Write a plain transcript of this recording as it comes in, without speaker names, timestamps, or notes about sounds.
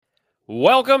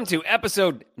Welcome to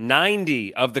episode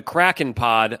 90 of the Kraken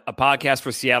Pod, a podcast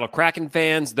for Seattle Kraken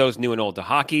fans, those new and old to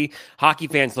hockey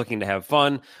fans looking to have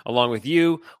fun. Along with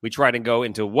you, we try to go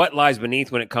into what lies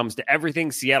beneath when it comes to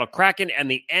everything Seattle Kraken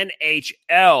and the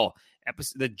NHL.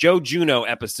 The Joe Juno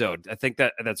episode. I think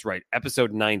that's right,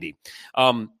 episode 90.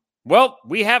 Well,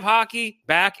 we have hockey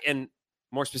back, and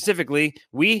more specifically,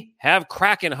 we have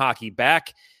Kraken hockey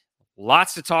back.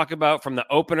 Lots to talk about from the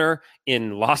opener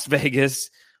in Las Vegas.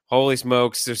 Holy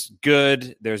smokes, there's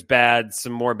good, there's bad,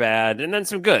 some more bad, and then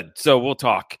some good. So we'll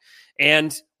talk.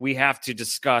 And we have to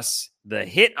discuss the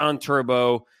hit on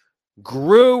Turbo.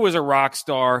 Gru was a rock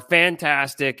star.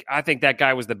 Fantastic. I think that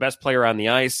guy was the best player on the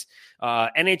ice.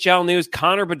 NHL news,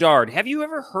 Connor Bedard. Have you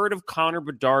ever heard of Connor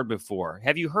Bedard before?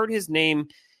 Have you heard his name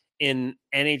in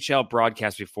NHL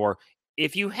broadcast before?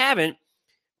 If you haven't,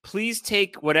 please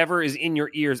take whatever is in your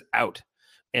ears out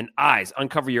and eyes.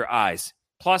 Uncover your eyes.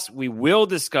 Plus, we will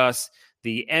discuss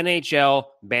the NHL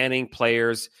banning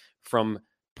players from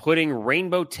putting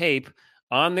rainbow tape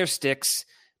on their sticks.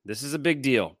 This is a big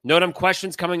deal. Note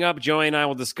questions coming up. Joey and I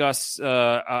will discuss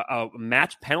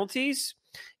match penalties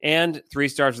and 3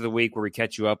 stars of the week, where we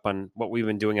catch you up on what we've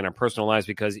been doing in our personal lives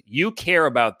because you care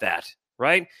about that,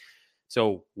 right?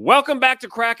 So welcome back to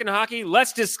Kraken Hockey.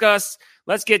 Let's discuss.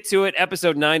 Let's get to it.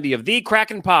 Episode 90 of the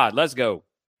Kraken Pod. Let's go.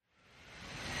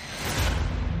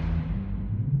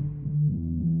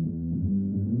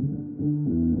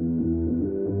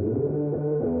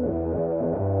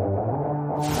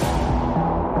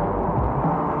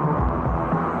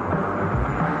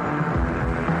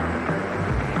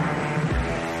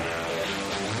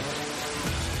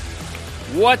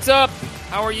 What's up?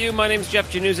 How are you? My name is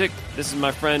Jeff Januzik. This is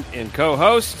my friend and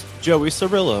co-host, Joey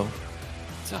Cirillo.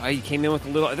 So you came in with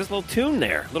there's a little tune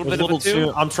there. A little bit of a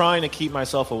tune. I'm trying to keep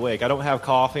myself awake. I don't have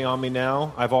coffee on me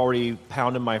now. I've already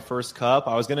pounded my first cup.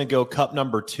 I was going to go cup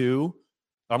number 2.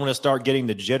 I'm going to start getting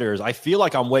the jitters. I feel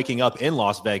like I'm waking up in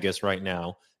Las Vegas right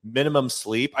now. Minimum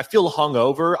sleep. I feel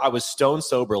hungover. I was stone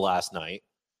sober last night.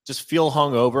 Just feel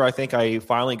hungover. I think I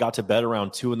finally got to bed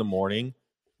around 2 in the morning.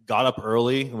 Got up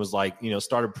early and was like,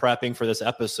 started prepping for this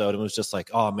episode and was just like,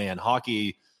 oh man,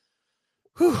 hockey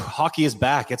is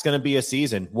back. It's going to be a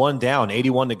season. 1 down,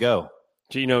 81 to go.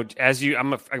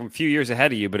 I'm a few years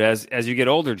ahead of you, but as you get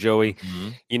older, Joey,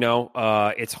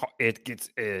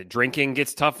 drinking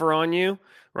gets tougher on you,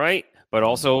 right? But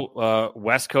also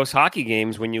West Coast hockey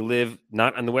games, when you live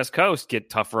not on the West Coast, get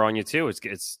tougher on you too.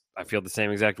 I feel the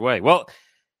same exact way. Well,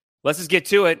 let's just get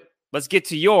to it. Let's get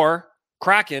to your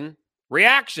Kraken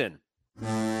reaction.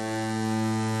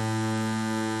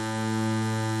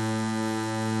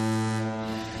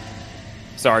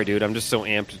 Sorry, dude. I'm just so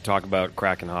amped to talk about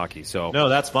Kraken hockey. So no,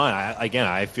 that's fine.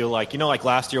 I feel like, like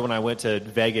last year when I went to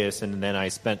Vegas and then I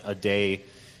spent a day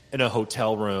in a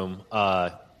hotel room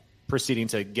proceeding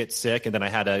to get sick, and then I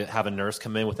had to have a nurse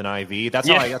come in with an IV. That's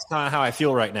kind of how I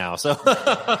feel right now. So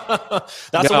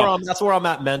that's where I'm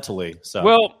at mentally. So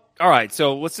well. All right,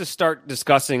 so let's just start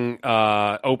discussing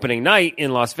opening night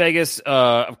in Las Vegas.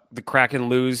 The Kraken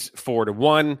lose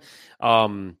 4-1.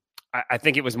 I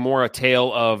think it was more a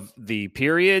tale of the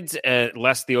periods,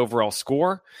 less the overall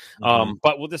score.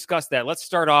 But we'll discuss that. Let's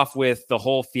start off with the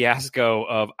whole fiasco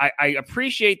of I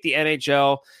appreciate the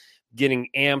NHL getting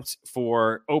amped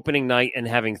for opening night and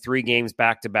having 3 games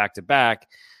back to back to back.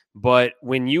 But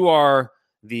when you are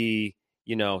the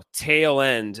tail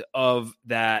end of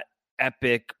that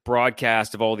epic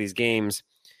broadcast of all these games,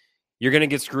 you're going to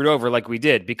get screwed over like we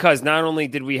did, because not only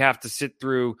did we have to sit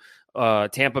through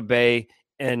Tampa Bay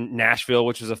and Nashville,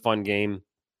 which was a fun game,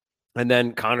 and then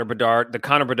the Connor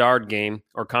Bedard game,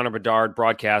 or Connor Bedard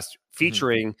broadcast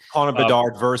featuring Connor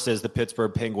Bedard versus the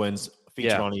Pittsburgh Penguins,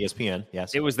 featured on ESPN.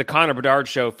 Yes, it was the Connor Bedard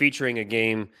show featuring a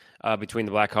game between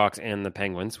the Blackhawks and the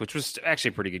Penguins, which was actually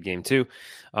a pretty good game too.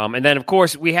 And then of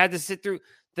course we had to sit through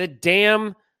the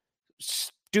damn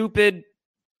stupid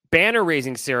banner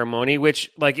raising ceremony,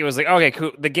 which it was like, okay,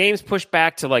 cool. The game's pushed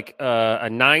back to a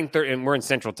 9:30, and we're in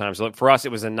Central Time. So for us,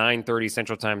 it was a 9:30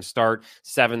 Central Time start,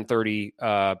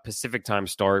 7:30 Pacific Time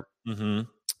start. Mm-hmm.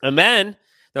 And then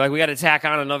they're like, we got to tack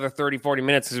on another 30, 40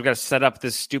 minutes because we got to set up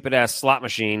this stupid ass slot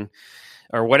machine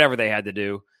or whatever they had to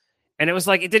do. And it was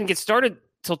like, it didn't get started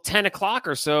till 10 o'clock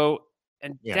or so.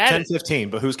 And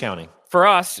 10:15, but who's counting? For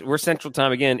us, we're Central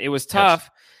Time again. It was tough.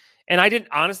 Yes. And I didn't,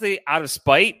 honestly, out of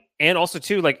spite, and also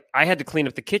too, I had to clean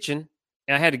up the kitchen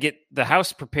and I had to get the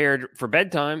house prepared for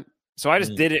bedtime. So I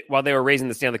just did it while they were raising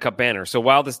the Stanley Cup banner. So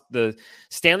while the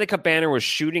Stanley Cup banner was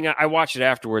shooting out, I watched it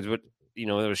afterwards, but it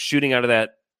was shooting out of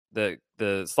that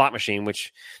the slot machine.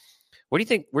 Which, what do you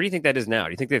think? Where do you think that is now?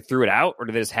 Do you think they threw it out, or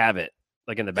do they just have it?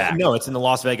 like in the back? No, it's in the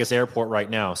Las Vegas airport right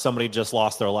now. Somebody just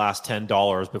lost their last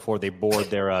 $10 before they board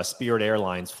their Spirit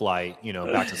Airlines flight,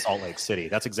 back to Salt Lake City.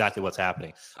 That's exactly what's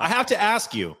happening. I have to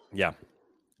ask you. Yeah.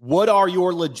 What are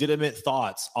your legitimate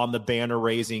thoughts on the banner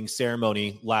raising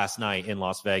ceremony last night in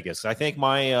Las Vegas? I think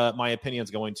my opinion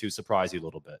is going to surprise you a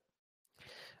little bit.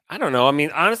 I don't know. I mean,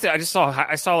 honestly, I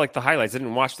saw like the highlights. I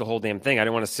didn't watch the whole damn thing. I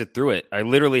didn't want to sit through it. I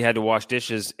literally had to wash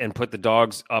dishes and put the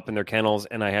dogs up in their kennels,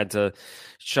 and I had to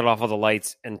shut off all the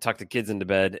lights and tuck the kids into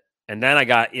bed. And then I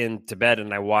got into bed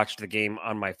and I watched the game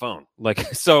on my phone.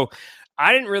 So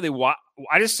I didn't really watch.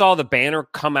 I just saw the banner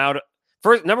come out.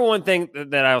 First, number one thing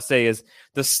that I'll say is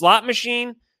the slot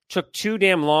machine took too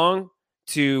damn long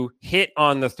to hit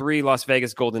on the 3 Las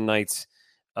Vegas Golden Knights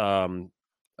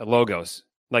logos.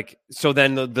 So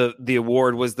then the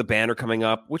award was the banner coming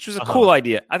up, which was a cool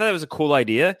idea. I thought it was a cool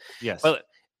idea. Yes. But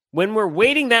when we're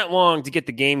waiting that long to get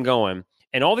the game going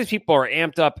and all these people are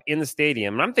amped up in the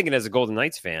stadium, and I'm thinking as a Golden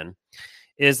Knights fan,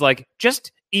 is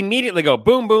just immediately go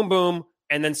boom, boom, boom,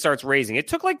 and then starts raising. It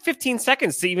took 15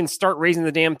 seconds to even start raising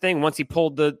the damn thing once he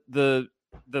pulled the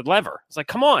lever. It's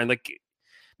come on,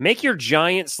 make your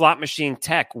giant slot machine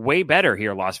tech way better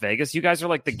here, Las Vegas. You guys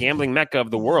are the gambling mecca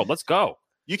of the world. Let's go.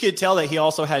 You could tell that he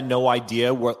also had no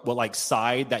idea what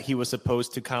side that he was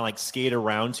supposed to kind of skate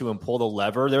around to and pull the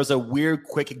lever. There was a weird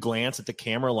quick glance at the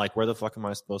camera, where the fuck am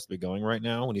I supposed to be going right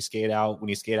now when you skate out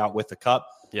with the cup.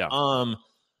 Yeah.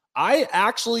 I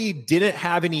actually didn't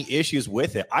have any issues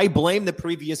with it. I blame the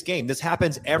previous game. This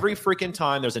happens every freaking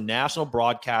time there's a national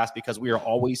broadcast because we are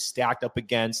always stacked up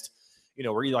against,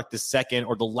 we're either the second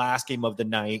or the last game of the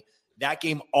night. That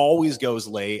game always goes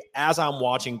late. As I'm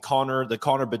watching the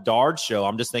Connor Bedard show,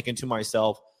 I'm just thinking to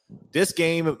myself, this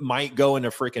game might go into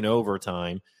freaking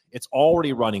overtime. It's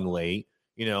already running late.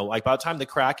 By the time the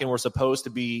Kraken were supposed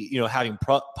to be, having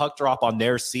puck drop on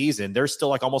their season, there's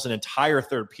still almost an entire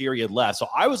third period left. So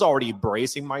I was already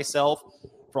bracing myself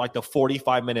for the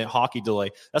 45-minute hockey delay.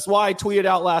 That's why I tweeted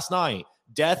out last night,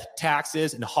 death,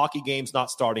 taxes, and hockey games not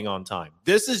starting on time.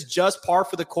 This is just par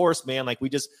for the course, man.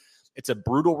 It's a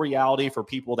brutal reality for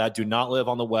people that do not live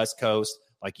on the West Coast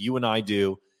like you and I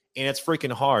do, and it's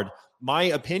freaking hard. My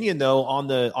opinion, though, on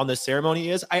the ceremony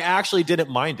is I actually didn't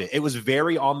mind it. It was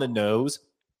very on the nose.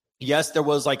 Yes, there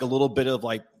was a little bit of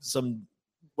some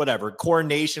whatever.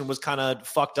 Coordination was kind of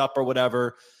fucked up or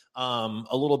whatever, a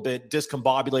little bit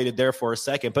discombobulated there for a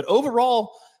second. But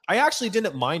overall, I actually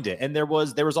didn't mind it. And there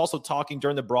was also talking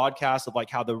during the broadcast of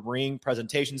how the ring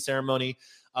presentation ceremony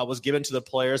was given to the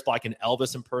players by an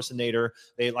Elvis impersonator.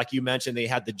 They, like you mentioned, they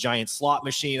had the giant slot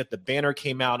machine that the banner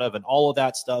came out of and all of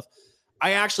that stuff.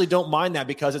 I actually don't mind that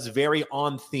because it's very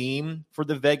on theme for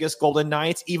the Vegas Golden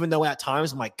Knights, even though at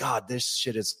times I'm like, God, this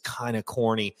shit is kind of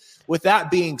corny. With that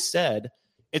being said,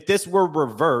 if this were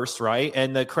reversed, right,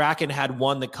 and the Kraken had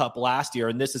won the cup last year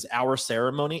and this is our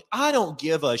ceremony, I don't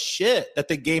give a shit that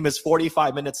the game is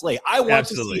 45 minutes late. I want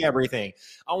to see everything.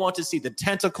 I want to see the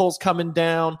tentacles coming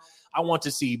down. I want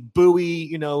to see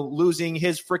Bowie, losing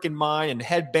his freaking mind and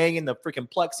head banging the freaking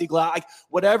plexiglass.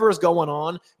 Whatever is going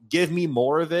on, give me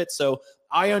more of it. So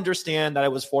I understand that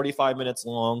it was 45 minutes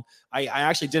long. I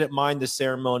actually didn't mind the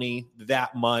ceremony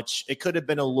that much. It could have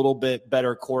been a little bit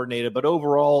better coordinated, but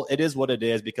overall, it is what it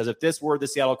is. Because if this were the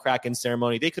Seattle Kraken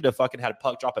ceremony, they could have fucking had a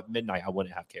puck drop at midnight. I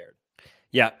wouldn't have cared.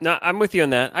 Yeah, no, I'm with you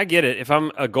on that. I get it. If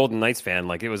I'm a Golden Knights fan,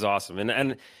 it was awesome.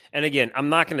 And again, I'm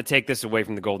not going to take this away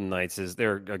from the Golden Knights.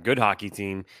 They're a good hockey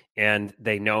team and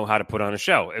they know how to put on a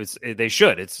show. They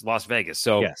should. It's Las Vegas.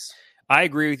 So yes. I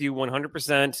agree with you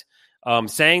 100%.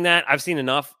 Saying that, I've seen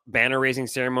enough banner raising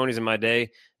ceremonies in my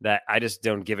day that I just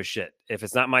don't give a shit. If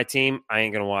it's not my team, I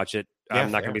ain't going to watch it. Yeah,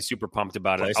 I'm not going to be super pumped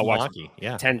about it. I'll watch hockey.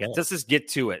 Yeah, 10. Let's just get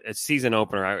to it. It's season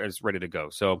opener. I was ready to go.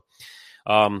 So,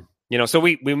 so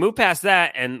we move past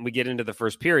that and we get into the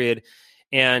first period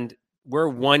and we're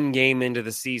one game into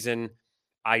the season.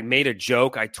 I made a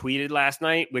joke. I tweeted last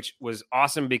night, which was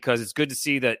awesome because it's good to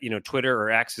see that, Twitter or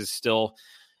X is still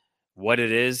what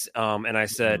it is. And I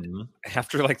said,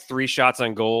 after 3 shots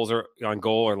on goal or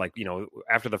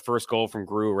after the first goal from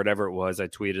Grew or whatever it was, I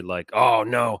tweeted oh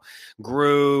no,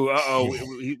 Grew.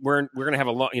 We're going to have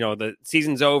a long, the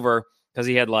season's over because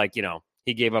he had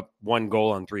he gave up 1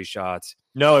 goal on 3 shots.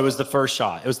 No, it was the first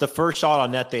shot. It was the first shot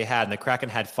on net they had, and the Kraken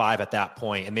had 5 at that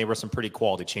point, and they were some pretty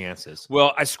quality chances.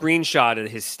 Well, I screenshotted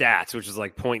his stats, which was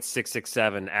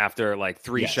 .667 after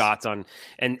 3 shots on,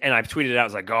 and I tweeted it out. I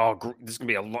was like, "Oh, this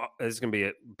is gonna be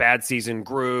a bad season,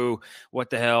 Grew. What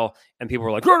the hell?" And people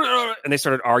were like, and they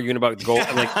started arguing about the goal.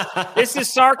 I'm like, "This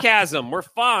is sarcasm. We're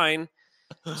fine."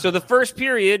 So the first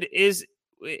period is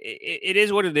it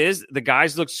is what it is. The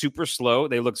guys look super slow.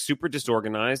 They look super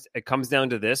disorganized. It comes down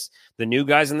to this. The new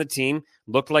guys on the team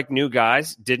looked like new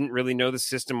guys, didn't really know the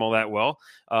system all that well.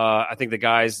 I think the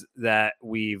guys that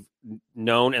we've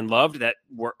known and loved that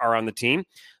are on the team,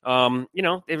 they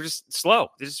were just slow.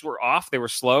 They just were off. They were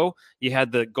slow. You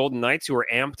had the Golden Knights who were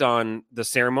amped on the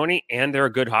ceremony, and they're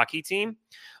a good hockey team.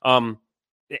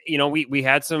 We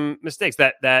had some mistakes.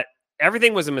 That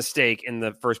everything was a mistake in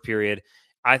the first period.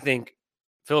 I think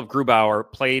Philipp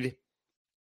Grubauer played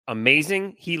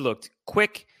amazing. He looked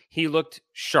quick. He looked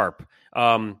sharp.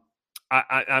 I'm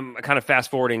kind of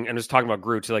fast forwarding and just talking about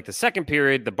Gru to like the second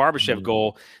period, the Barbashev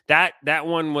goal. That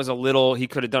one was he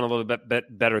could have done a little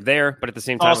bit better there, but at the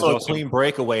same time, also a clean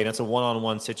breakaway, and it's a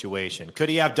one-on-one situation. Could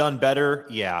he have done better?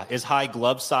 Yeah. Is high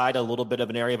glove side a little bit of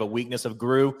an area of a weakness of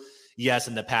Gru? Yes,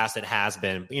 in the past it has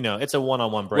been. It's a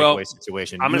one-on-one breakaway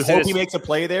situation. I hope he makes a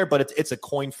play there, but it's a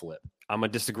coin flip. I'm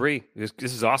gonna disagree. This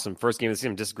is awesome. First game of the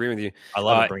season. I'm disagreeing with you. I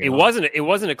love it. It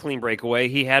wasn't a clean breakaway.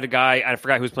 He had a guy. I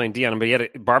forgot who was playing D on him, but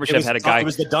Barbashev had a guy. It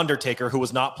was the Dundertaker who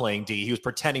was not playing D. He was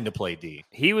pretending to play D.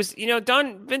 He was,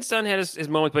 Vince Dunn had his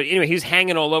moments, but anyway, he was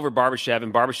hanging all over Barbashev,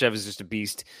 and Barbashev is just a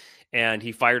beast. And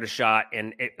he fired a shot,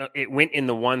 and it went in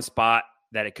the one spot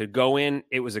that it could go in.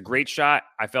 It was a great shot.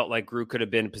 I felt like Gru could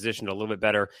have been positioned a little bit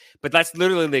better, but that's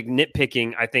literally like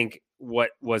nitpicking, I think,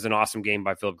 what was an awesome game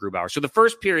by Philipp Grubauer. So the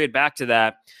first period, back to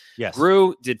that, yes,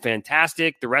 Gru did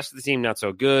fantastic. The rest of the team, not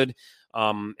so good.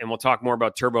 And we'll talk more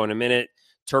about Turbo in a minute.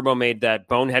 Turbo made that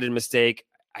boneheaded mistake.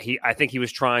 I think he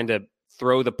was trying to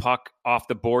throw the puck off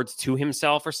the boards to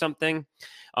himself or something.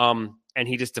 And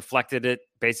he just deflected it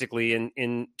basically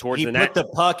in towards the net. He put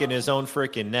the puck in his own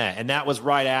freaking net. And that was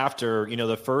right after,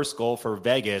 the first goal for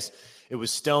Vegas. It was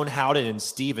Stone, Howden, and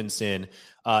Stevenson.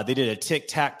 They did a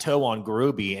tic-tac-toe on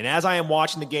Gruby. And as I am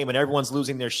watching the game and everyone's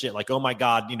losing their shit, like, oh my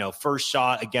God, first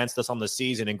shot against us on the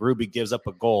season and Gruby gives up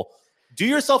a goal. Do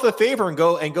yourself a favor and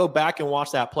go back and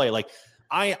watch that play. Like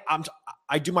I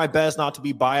do my best not to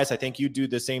be biased. I think you do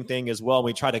the same thing as well.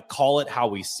 We try to call it how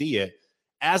we see it.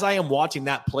 As I am watching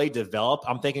that play develop,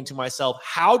 I'm thinking to myself,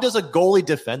 how does a goalie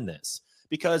defend this?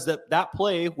 Because that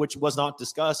play, which was not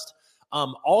discussed,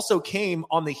 also came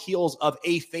on the heels of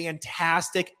a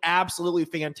fantastic, absolutely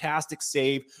fantastic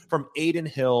save from Adin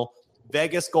Hill.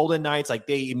 Vegas Golden Knights, like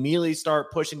they immediately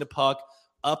start pushing the puck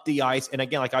up the ice. And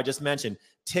again, like I just mentioned,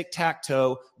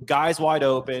 tic-tac-toe, guys wide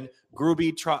open.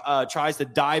 Gruby tries to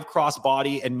dive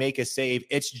cross-body and make a save.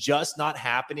 It's just not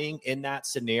happening in that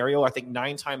scenario. I think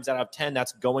 9 times out of 10,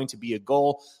 that's going to be a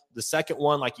goal. The second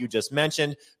one, like you just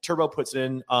mentioned, Turbo puts it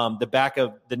in the back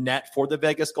of the net for the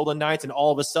Vegas Golden Knights, and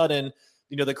all of a sudden,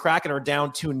 the Kraken are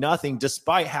down 2-0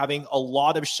 despite having a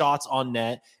lot of shots on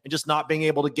net and just not being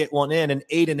able to get one in, and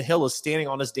Adin Hill is standing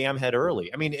on his damn head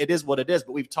early. I mean, it is what it is,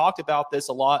 but we've talked about this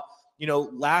a lot,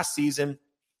 last season,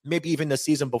 maybe even the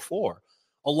season before.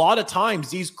 A lot of times,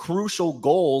 these crucial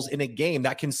goals in a game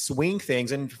that can swing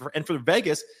things, and for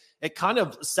Vegas, it kind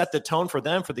of set the tone for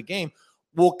them for the game,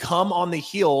 will come on the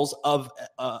heels of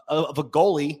a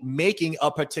goalie making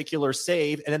a particular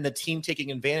save and then the team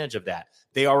taking advantage of that.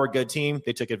 They are a good team.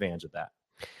 They took advantage of that.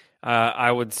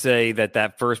 I would say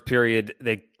that first period,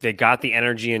 they got the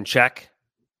energy in check,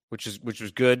 which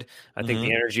was good. I think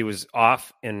the energy was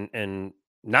off and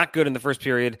not good in the first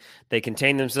period. They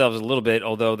contained themselves a little bit,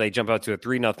 although they jump out to a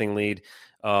 3-0 lead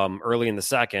early in the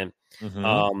second.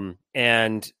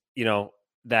 And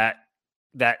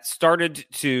that started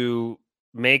to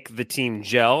make the team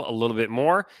gel a little bit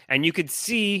more. And you could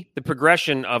see the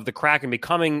progression of the Kraken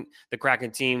becoming the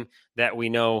Kraken team that we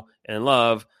know and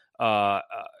love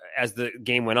as the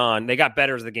game went on. They got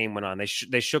better as the game went on.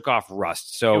 They shook off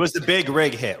rust. So it was the big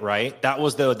rig hit, right? That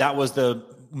was the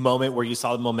moment where you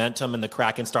saw the momentum and the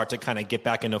Kraken start to kind of get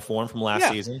back into form from last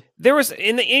season. There was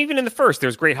even in the first,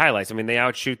 there's great highlights. I mean, they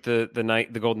outshoot the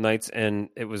Golden Knights, and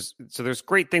there's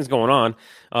great things going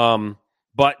on.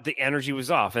 But the energy was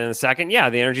off. And in the second, the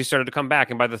energy started to come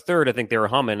back. And by the third, I think they were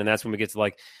humming. And that's when we get to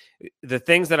like the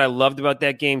things that I loved about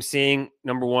that game, seeing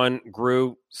number one,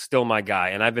 Gru, still my guy.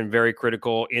 And I've been very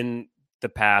critical in the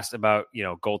past about,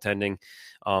 goaltending.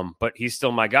 But he's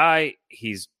still my guy.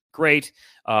 He's great.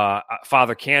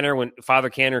 Father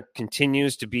Canner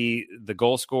continues to be the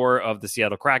goal scorer of the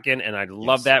Seattle Kraken, and I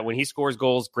love that. When he scores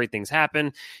goals, great things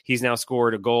happen. He's now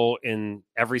scored a goal in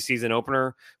every season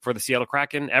opener for the Seattle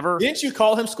Kraken ever. Didn't you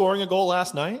call him scoring a goal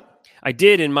last night? I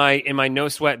did in my no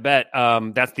sweat bet.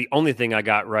 That's the only thing I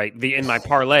got right. In my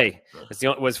parlay,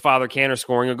 was Father Canner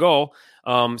scoring a goal.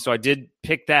 So I did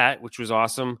pick that, which was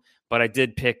awesome. But I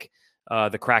did pick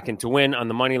the Kraken to win on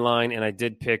the money line, and I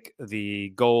did pick the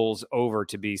goals over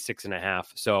to be 6.5.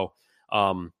 So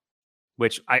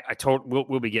which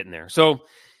we'll be getting there. So,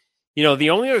 the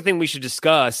only other thing we should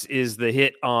discuss is the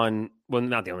hit on, well,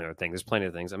 not the only other thing. There's plenty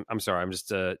of things. I'm sorry. I'm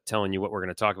just telling you what we're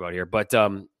going to talk about here. But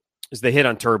is the hit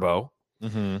on Turbo,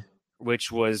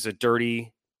 which was a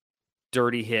dirty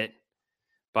hit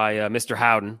by Mr.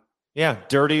 Howden. Yeah,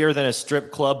 dirtier than a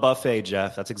strip club buffet,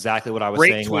 Jeff. That's exactly what I was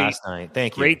saying last night.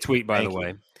 Thank you. Great tweet, by the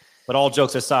way. But all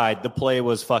jokes aside, the play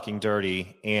was fucking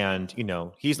dirty. And,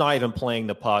 he's not even playing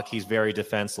the puck. He's very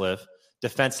defenseless.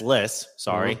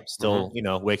 Sorry. Still,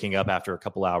 waking up after a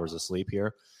couple hours of sleep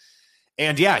here.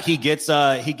 And yeah, he gets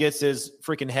his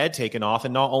freaking head taken off.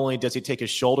 And not only does he take his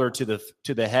shoulder to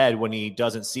the head when he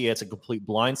doesn't see it's a complete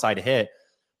blindside hit,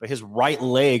 but his right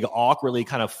leg awkwardly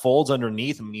kind of folds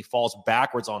underneath him and he falls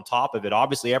backwards on top of it.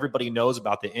 Obviously, everybody knows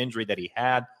about the injury that he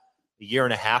had a year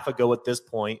and a half ago at this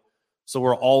point. So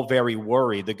we're all very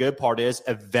worried. The good part is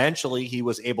eventually he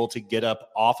was able to get up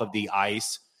off of the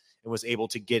ice and was able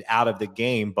to get out of the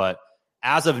game. But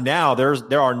as of now,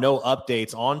 there are no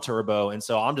updates on Turbo. And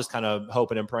so I'm just kind of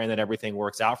hoping and praying that everything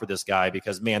works out for this guy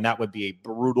because, man, that would be a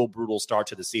brutal, brutal start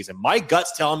to the season. My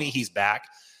gut's telling me he's back.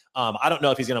 I don't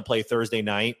know if he's going to play Thursday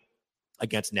night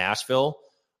against Nashville,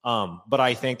 but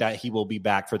I think that he will be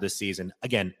back for this season.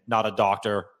 Again, not a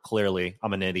doctor, clearly.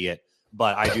 I'm an idiot.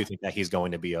 But I do think that he's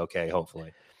going to be okay,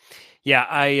 hopefully. Yeah,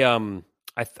 I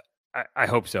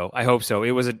hope so. I hope so.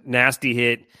 It was a nasty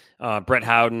hit. Brett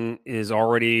Howden is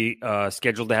already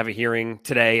scheduled to have a hearing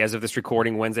today as of this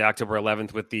recording, Wednesday, October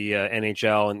 11th with the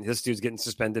NHL. And this dude's getting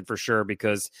suspended for sure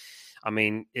because,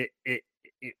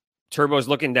 Turbo's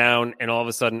looking down and all of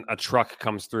a sudden a truck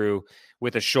comes through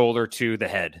with a shoulder to the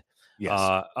head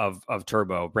of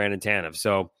Turbo, Brandon Tanev.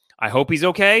 So I hope he's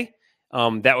okay.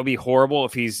 That would be horrible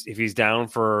if he's down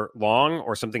for long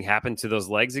or something happened to those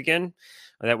legs again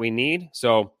that we need.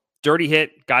 So dirty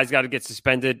hit, guys got to get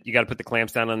suspended. You got to put the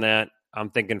clamps down on that. I'm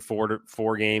thinking 4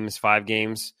 games, 5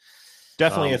 games.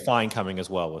 Definitely a fine coming as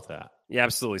well with that. Yeah,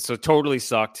 absolutely. So totally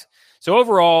sucked. So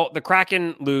overall, the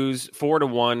Kraken lose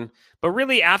 4-1, but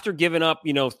really after giving up,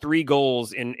 3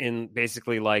 goals in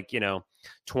basically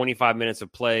 25 minutes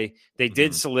of play, they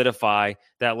did solidify.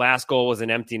 That last goal was an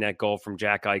empty net goal from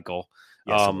Jack Eichel.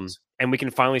 Yes, and we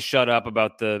can finally shut up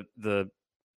about the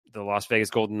Las Vegas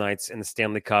Golden Knights and the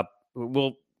Stanley Cup.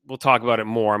 We'll talk about it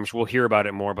more. I'm sure we'll hear about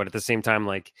it more, but at the same time,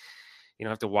 you don't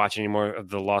have to watch any more of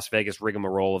the Las Vegas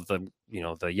rigmarole of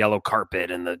the yellow carpet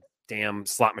and the damn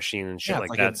slot machine and shit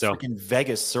like that. So freaking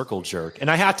Vegas circle jerk. And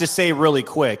I have to say really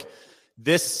quick,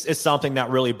 this is something that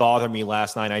really bothered me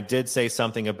last night. I did say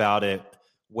something about it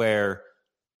where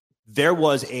there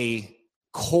was a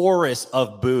chorus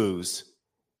of boos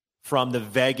from the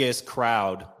Vegas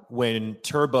crowd when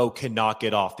Turbo could not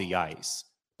get off the ice.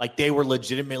 They were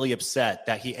legitimately upset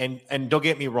that and don't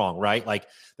get me wrong, right?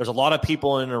 There's a lot of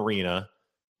people in an arena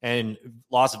and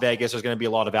Las Vegas, there's going to be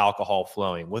a lot of alcohol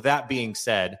flowing. With that being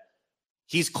said,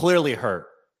 he's clearly hurt.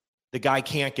 The guy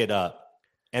can't get up.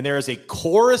 And there is a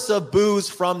chorus of boos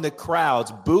from the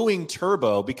crowds booing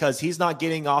Turbo because he's not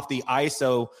getting off the ice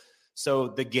so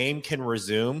the game can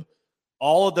resume.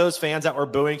 All of those fans that were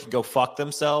booing can go fuck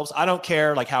themselves. I don't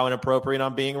care how inappropriate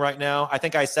I'm being right now. I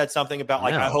think I said something about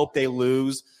I hope they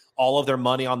lose all of their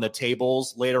money on the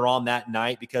tables later on that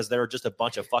night because they're just a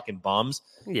bunch of fucking bums.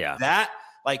 Yeah. That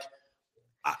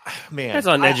man, that's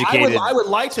uneducated. I would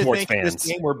like to think fans. this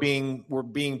game were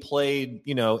being played,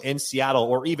 in Seattle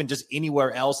or even just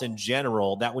anywhere else in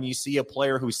general, that when you see a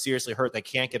player who's seriously hurt that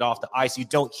can't get off the ice, you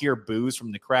don't hear boos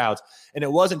from the crowds. And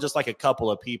it wasn't just a couple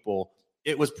of people.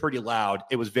 It was pretty loud.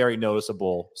 It was very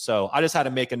noticeable. So I just had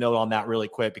to make a note on that really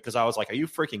quick because I was like, are you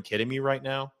freaking kidding me right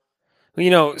now?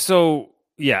 So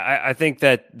yeah, I think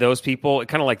that those people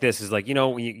kind of like this is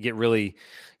when you get really,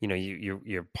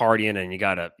 you're partying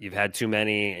and you've had too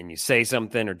many and you say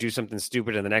something or do something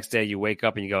stupid. And the next day you wake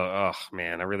up and you go, oh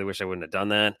man, I really wish I wouldn't have done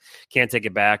that. Can't take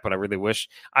it back, but I really wish.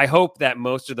 I hope that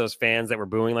most of those fans that were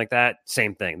booing like that,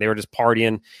 same thing. They were just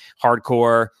partying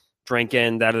hardcore,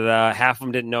 drinking, half of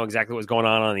them didn't know exactly what was going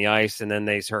on the ice. And then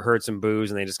they heard some booze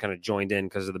and they just kind of joined in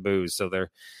because of the booze. So they're,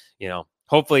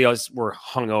 hopefully we're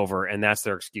hungover and that's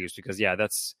their excuse because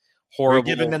that's horrible.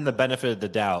 We're giving them the benefit of the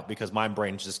doubt because my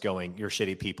brain's just going, you're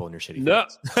shitty people and you're shitty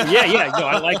fans. No,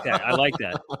 I like that.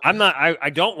 I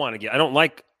don't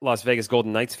like Las Vegas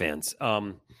Golden Knights fans.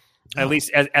 At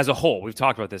least as a whole, we've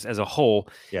talked about this as a whole.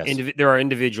 Yes. There are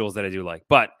individuals that I do like,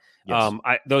 but yes.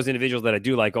 Those individuals that I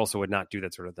do like also would not do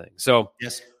that sort of thing. So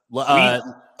yes.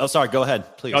 Sorry, go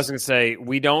ahead, please. I was going to say,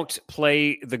 we don't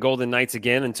play the Golden Knights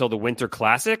again until the Winter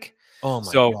Classic. Oh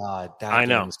my God. That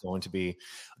game is going to be,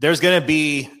 I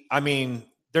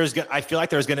feel like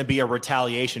there's going to be a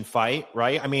retaliation fight,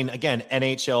 right? Again,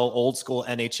 NHL, old school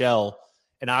NHL,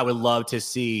 And I would love to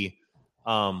see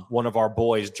one of our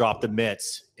boys drop the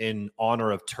mitts in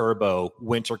honor of Turbo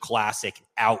Winter Classic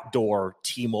outdoor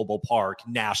T-Mobile Park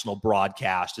national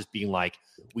broadcast, just being like,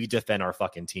 we defend our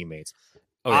fucking teammates.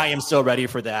 Oh, yeah. I am so ready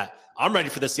for that. I'm ready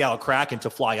for the Seattle Kraken to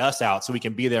fly us out so we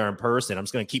can be there in person. I'm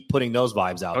just going to keep putting those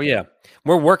vibes out. Oh, yeah.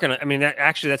 We're working on it. I mean,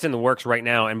 that's in the works right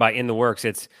now. And by in the works,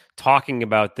 it's talking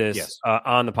about this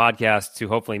on the podcast to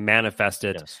hopefully manifest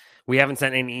it. Yes. We haven't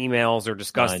sent any emails or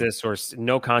discussed this or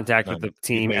no contact with the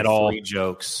team at all. 3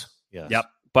 jokes. Yes. Yep.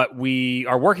 But we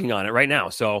are working on it right now.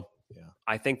 So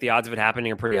I think the odds of it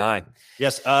happening are pretty high.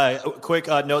 Yes. Quick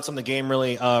notes on the game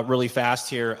really fast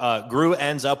here. Grew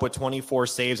ends up with 24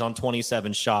 saves on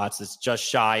 27 shots. It's just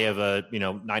shy of a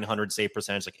 900 save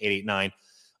percentage, like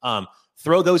 889.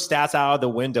 Throw those stats out of the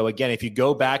window. Again, if you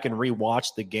go back and rewatch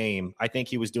the game, I think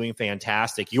he was doing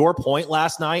fantastic. Your point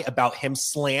last night about him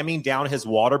slamming down his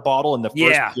water bottle in the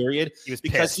first period,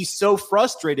 because he's so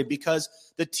frustrated because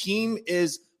the team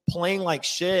is playing like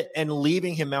shit and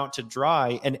leaving him out to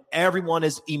dry, and everyone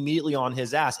is immediately on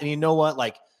his ass. And you know what?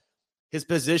 Like, his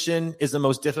position is the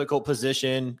most difficult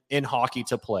position in hockey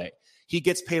to play. He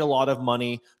gets paid a lot of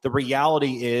money. The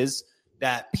reality is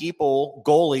that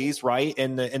goalies, right,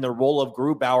 in the role of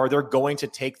Grubauer, they're going to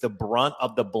take the brunt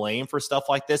of the blame for stuff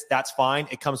like this. That's fine.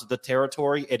 It comes with the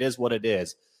territory. It is what it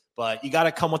is. But you got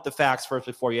to come with the facts first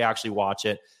before you actually watch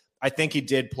it. I think he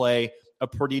did play a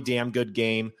pretty damn good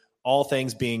game. All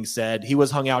things being said, he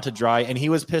was hung out to dry, and he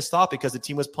was pissed off because the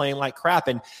team was playing like crap.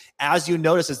 And as you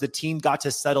notice, as the team got to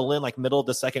settle in, like middle of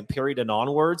the second period and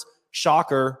onwards,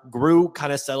 shocker, Grew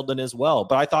kind of settled in as well.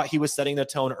 But I thought he was setting the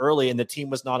tone early, and the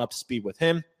team was not up to speed with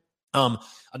him.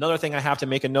 Another thing I have to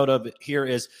make a note of here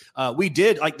is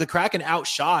the Kraken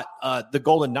outshot the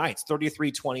Golden Knights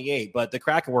 33-28, but the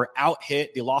Kraken were out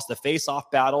hit. They lost the face-off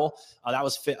battle. That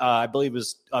was, I believe it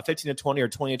was 15-20 or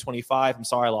 20-25. I'm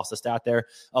sorry, I lost the stat there.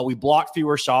 We blocked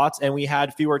fewer shots and we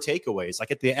had fewer takeaways.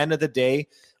 Like, at the end of the day,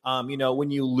 when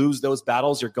you lose those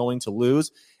battles, you're going to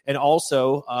lose. And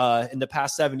also, in the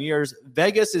past 7 years,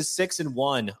 Vegas is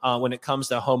 6-1 when it comes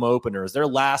to home openers. Their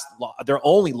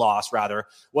only loss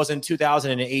was in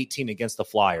 2018 against the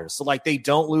Flyers. So, like, they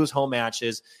don't lose home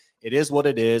matches. It is what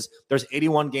it is. There's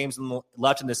 81 games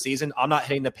left in the season. I'm not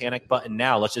hitting the panic button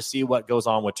now. Let's just see what goes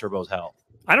on with Turbo's health.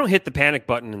 I don't hit the panic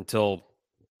button until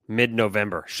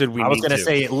mid-November. I was going to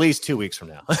say at least 2 weeks from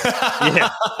now. Yeah.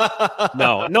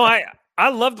 No. I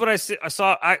loved what I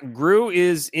saw. Grew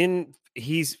is in.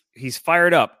 He's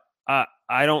fired up. I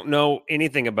don't know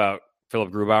anything about Philip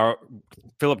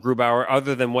Grubauer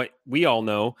other than what we all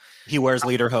know. He wears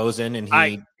lederhosen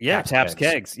and taps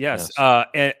kegs. Yes.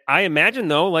 And I imagine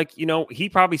though, he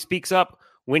probably speaks up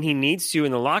when he needs to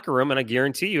in the locker room. And I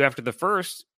guarantee you, after the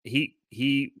first,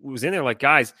 he was in there like,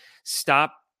 guys,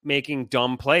 stop making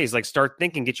dumb plays, like start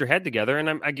thinking, get your head together.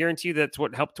 And I guarantee you that's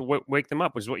what helped to wake them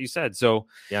up, was what you said. So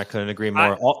yeah, I couldn't agree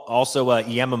more. Also,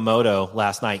 Yamamoto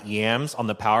last night, Yams on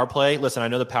the power play. Listen, I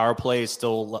know the power play is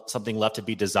still something left to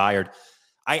be desired.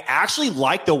 I actually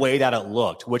like the way that it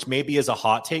looked, which maybe is a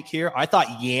hot take here. I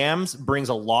thought Yams brings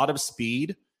a lot of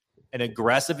speed and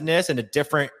aggressiveness and a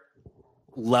different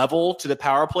level to the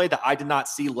power play that I did not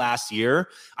see last year.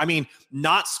 I mean,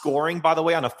 not scoring, by the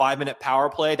way, on a 5-minute power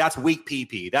play, that's weak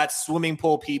PP. That's swimming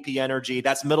pool PP energy.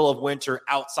 That's middle of winter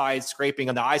outside scraping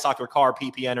on the ice off your car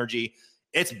PP energy.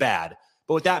 It's bad.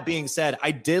 But with that being said,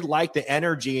 I did like the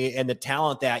energy and the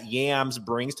talent that Yams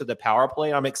brings to the power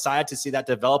play. I'm excited to see that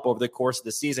develop over the course of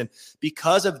the season.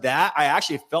 Because of that, I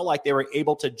actually felt like they were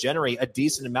able to generate a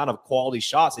decent amount of quality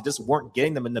shots. They just weren't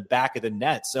getting them in the back of the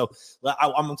net. So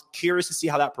I'm curious to see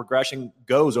how that progression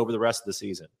goes over the rest of the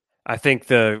season. I think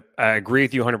I agree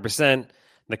with you 100%.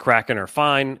 The Kraken are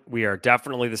fine. We are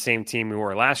definitely the same team we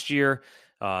were last year.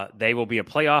 They will be a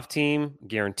playoff team,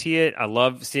 guarantee it. I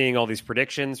love seeing all these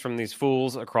predictions from these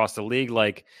fools across the league,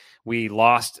 like we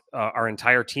lost our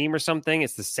entire team or something.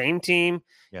 It's the same team,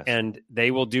 yes, and they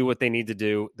will do what they need to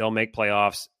do. They'll make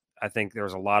playoffs. I think there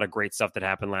was a lot of great stuff that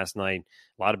happened last night,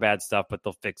 a lot of bad stuff, but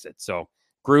they'll fix it. So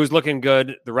Grew's looking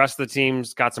good. The rest of the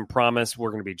team's got some promise. We're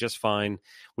going to be just fine.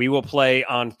 We will play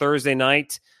on Thursday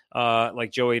night, like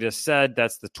Joey just said.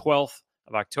 That's the 12th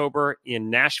of October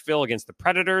in Nashville against the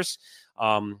Predators,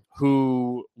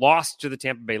 who lost to the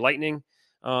Tampa Bay Lightning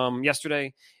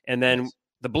yesterday. And then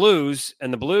the Blues,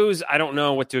 I don't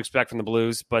know what to expect from the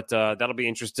Blues, but that'll be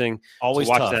interesting. Always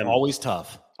to watch tough. them. Always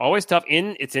tough.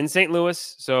 It's in St.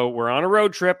 Louis, so we're on a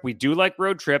road trip. We do like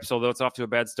road trips, although it's off to a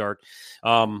bad start.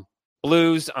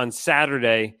 Blues on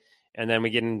Saturday, and then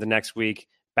we get into next week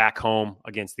back home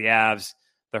against the Avs,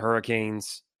 the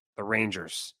Hurricanes, the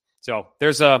Rangers. So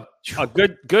there's a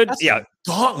good,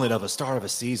 gauntlet of a start of a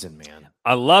season, man.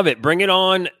 I love it. Bring it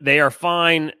on. They are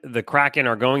fine. The Kraken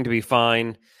are going to be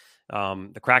fine.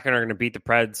 The Kraken are going to beat the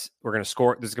Preds. We're going to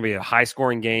score. This is going to be a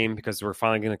high-scoring game because we're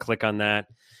finally going to click on that.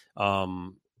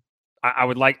 I'm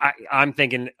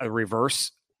thinking a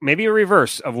reverse, maybe a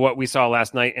reverse of what we saw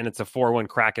last night, and it's a 4-1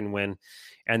 Kraken win.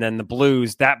 And then the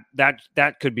Blues,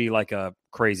 that could be like a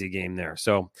crazy game there.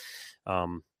 So,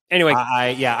 anyway,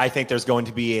 I think there's going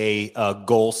to be a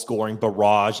goal scoring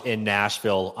barrage in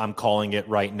Nashville. I'm calling it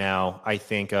right now. I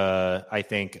think they're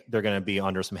going to be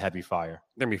under some heavy fire.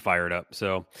 They're going to be fired up.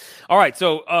 So, all right.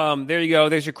 So, there you go.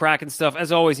 There's your Kraken stuff.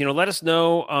 As always, let us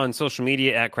know on social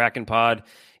media at Kraken Pod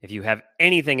if you have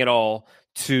anything at all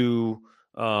to,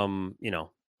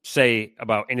 say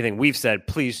about anything we've said.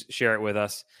 Please share it with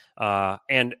us.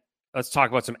 And let's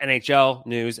talk about some NHL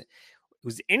news.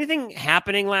 Was anything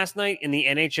happening last night in the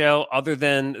NHL other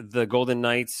than the Golden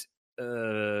Knights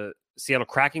Seattle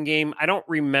Kraken game? I don't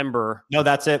remember. No,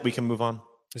 that's it. We can move on.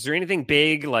 Is there anything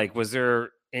big? Was there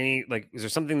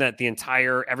something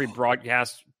that every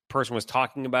broadcast person was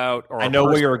talking about? Or I know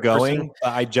where you're going.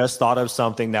 But I just thought of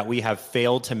something that we have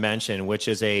failed to mention, which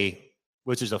is a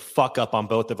fuck up on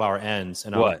both of our ends.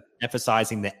 And I'm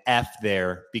emphasizing the F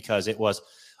there because it was.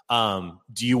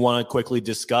 Do you want to quickly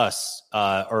discuss,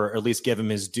 or at least give him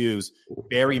his dues,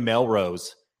 Barry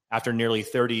Melrose, after nearly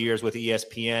 30 years with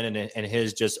ESPN and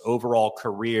his just overall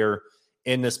career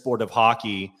in the sport of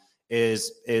hockey,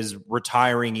 is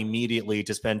retiring immediately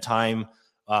to spend time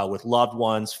with loved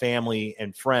ones, family,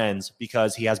 and friends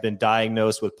because he has been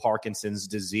diagnosed with Parkinson's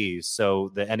disease.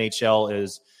 So the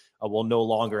NHL will no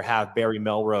longer have Barry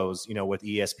Melrose, with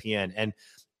ESPN. And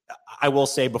I will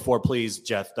say before, please,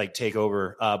 Jeff, take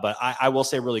over. But I will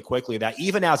say really quickly that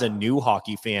even as a new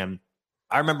hockey fan,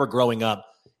 I remember growing up,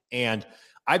 and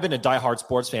I've been a diehard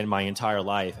sports fan my entire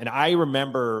life. And I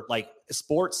remember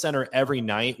Sports Center every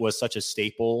night was such a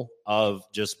staple of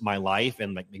just my life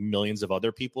and millions of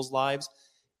other people's lives.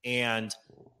 And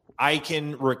I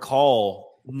can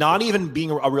recall not even being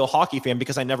a real hockey fan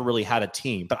because I never really had a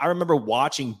team. But I remember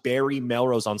watching Barry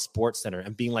Melrose on Sports Center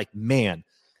and being like, man,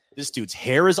 this dude's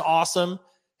hair is awesome.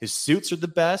 His suits are the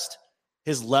best.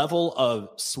 His level of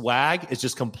swag is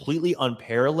just completely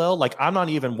unparalleled. I'm not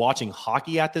even watching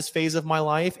hockey at this phase of my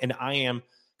life, and I am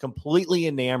completely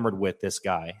enamored with this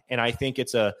guy. And I think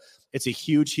it's a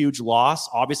huge, huge loss.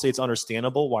 Obviously, it's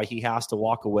understandable why he has to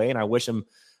walk away, and I wish him,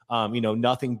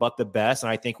 nothing but the best. And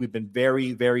I think we've been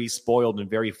very, very spoiled and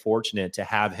very fortunate to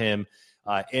have him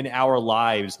in our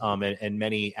lives in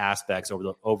many aspects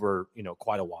over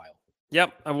quite a while.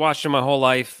 Yep, I've watched him my whole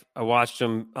life. I watched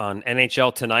him on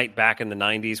NHL Tonight back in the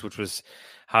 90s, which was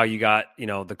how you got,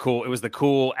 the cool. It was the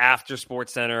cool after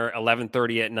Sports Center,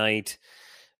 11:30 at night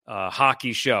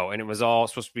hockey show. And it was all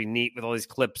supposed to be neat with all these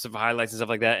clips of highlights and stuff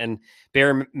like that. And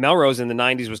Barry Melrose in the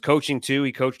 90s was coaching too.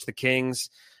 He coached the Kings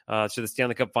to the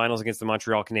Stanley Cup Finals against the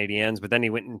Montreal Canadiens. But then he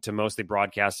went into mostly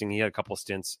broadcasting. He had a couple of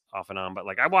stints off and on. But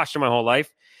I watched him my whole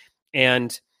life.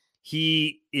 And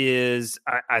he is,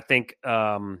 I think...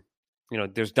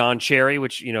 there's Don Cherry,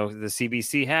 which, the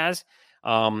CBC has,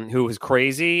 who is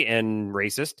crazy and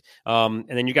racist. And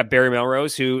then you got Barry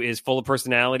Melrose, who is full of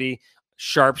personality,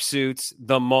 sharp suits,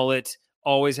 the mullet,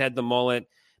 always had the mullet,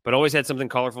 but always had something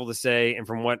colorful to say. And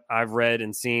from what I've read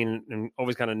and seen and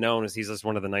always kind of known is he's just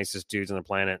one of the nicest dudes on the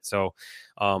planet. So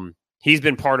he's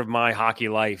been part of my hockey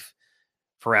life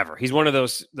forever. He's one of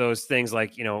those things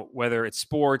whether it's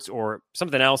sports or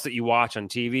something else that you watch on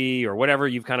TV or whatever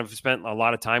you've kind of spent a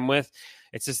lot of time with.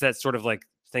 It's just that sort of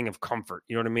thing of comfort.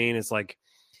 You know what I mean? It's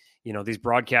these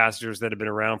broadcasters that have been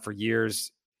around for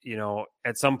years,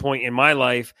 at some point in my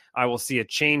life, I will see a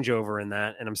changeover in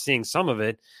that. And I'm seeing some of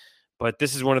it, but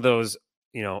this is one of those,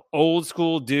 old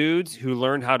school dudes who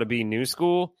learned how to be new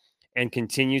school and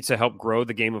continue to help grow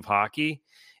the game of hockey.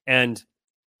 And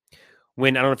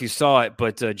when, I don't know if you saw it,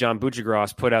 but John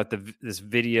Buccigross put out this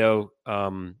video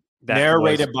that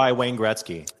narrated by Wayne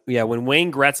Gretzky. Yeah, when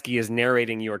Wayne Gretzky is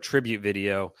narrating your tribute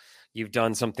video, you've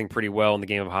done something pretty well in the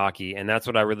game of hockey. And that's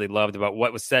what I really loved about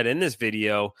what was said in this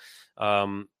video,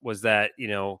 was that,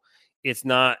 it's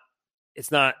not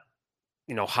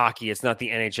hockey. It's not the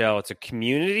NHL. It's a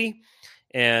community.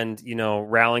 And,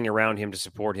 rallying around him to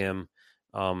support him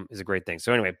is a great thing.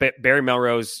 So anyway, Barry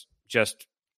Melrose, just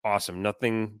awesome.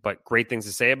 Nothing but great things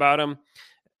to say about him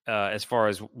as far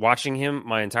as watching him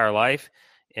my entire life.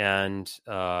 And,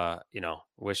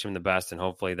 wish him the best and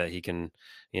hopefully that he can,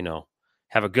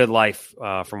 have a good life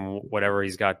from whatever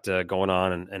he's got going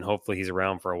on. And hopefully he's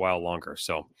around for a while longer.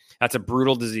 So that's a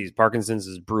brutal disease. Parkinson's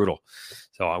is brutal.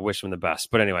 So I wish him the best.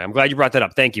 But anyway, I'm glad you brought that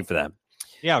up. Thank you for that.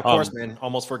 Yeah, of course, man.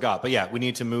 Almost forgot. But yeah, we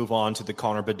need to move on to the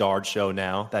Connor Bedard show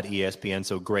now that ESPN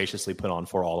so graciously put on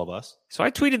for all of us. So I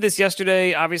tweeted this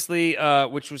yesterday, obviously,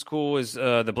 which was cool, is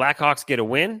the Blackhawks get a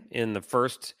win in the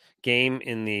first game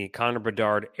in the Connor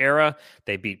Bedard era.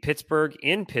 They beat Pittsburgh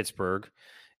in Pittsburgh,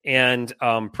 and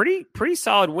pretty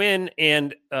solid win.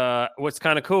 And what's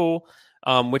kind of cool,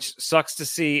 which sucks to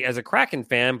see as a Kraken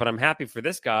fan, but I'm happy for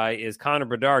this guy, is Connor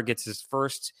Bedard gets his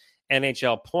first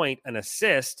NHL point, an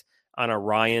assist on a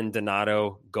Ryan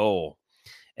Donato goal.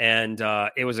 And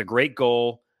it was a great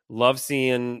goal. Love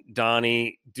seeing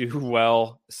Donnie do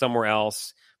well somewhere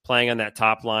else, playing on that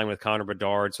top line with Connor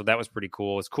Bedard. So that was pretty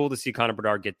cool. It's cool to see Connor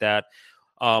Bedard get that.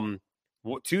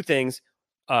 Two things.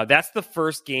 That's the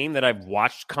first game that I've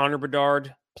watched Connor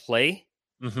Bedard play.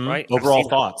 Mm-hmm. Right. Overall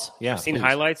thoughts. Yeah. I've seen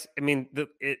highlights. I mean,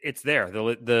 it's there.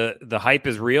 The hype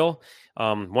is real.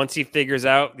 Once he figures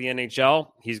out the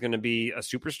NHL, he's going to be a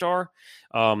superstar.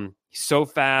 He's so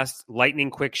fast,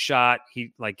 lightning quick shot.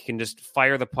 He can just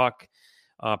fire the puck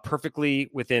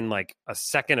perfectly within a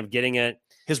second of getting it.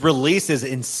 His release is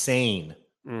insane.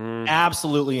 Mm-hmm.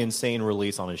 Absolutely insane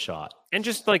release on his shot. And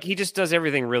just he just does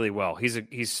everything really well.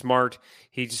 He's smart.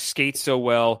 He just skates so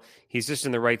well. He's just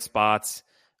in the right spots.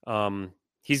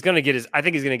 He's going to get I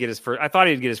think he's going to get his first. I thought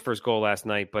he'd get his first goal last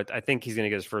night, but I think he's going to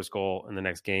get his first goal in the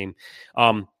next game.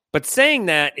 But saying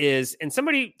that is, and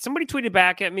somebody tweeted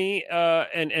back at me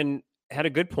and had a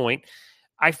good point.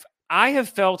 I have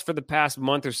felt for the past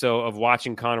month or so of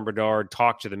watching Connor Bedard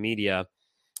talk to the media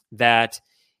that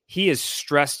he is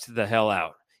stressed the hell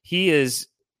out. He is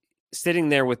sitting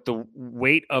there with the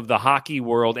weight of the hockey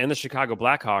world and the Chicago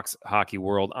Blackhawks hockey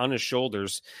world on his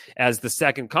shoulders as the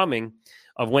second coming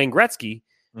of Wayne Gretzky.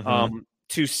 Mm-hmm.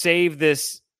 To save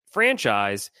this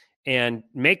franchise and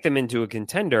make them into a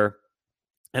contender.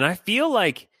 And I feel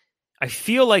like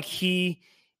he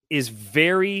is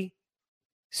very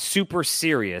super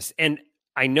serious. And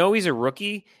I know he's a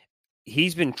rookie.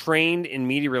 He's been trained in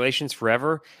media relations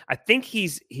forever. I think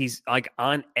he's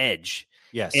on edge.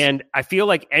 Yes. And I feel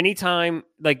like anytime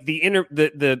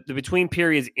the between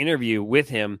periods interview with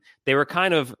him, they were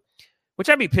kind of, which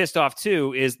I'd be pissed off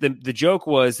too, is the joke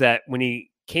was that when he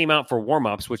came out for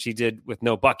warm-ups, which he did with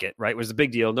no bucket, right? It was a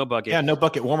big deal, no bucket. Yeah, no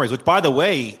bucket warmers, which, by the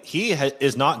way, he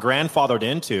is not grandfathered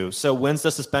into. So when's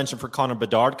the suspension for Connor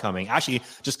Bedard coming? Actually,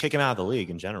 just kick him out of the league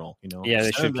in general. Yeah,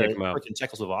 they should kick him out. In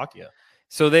Czechoslovakia.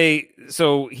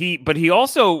 But he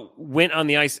also went on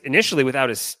the ice initially without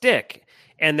his stick.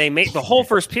 And they made the whole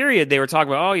first period. They were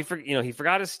talking about, he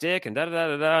forgot his stick and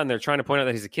and they're trying to point out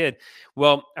that he's a kid.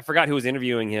 Well, I forgot who was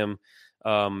interviewing him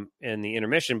in the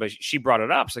intermission, but she brought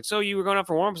it up. It's like, so you were going out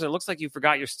for warm-ups and it looks like you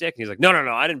forgot your stick. And he's like, no,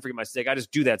 I didn't forget my stick. I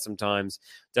just do that sometimes.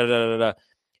 And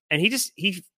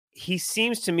he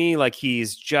seems to me like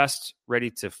he's just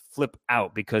ready to flip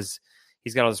out because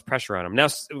he's got all this pressure on him. Now,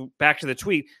 back to the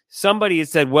tweet, somebody had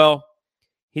said, well,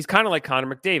 he's kind of like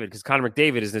Connor McDavid because Connor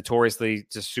McDavid is notoriously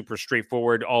just super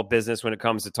straightforward, all business when it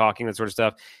comes to talking, that sort of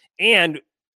stuff. And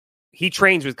he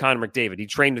trains with Connor McDavid. He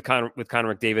trained with Connor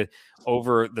McDavid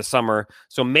over the summer.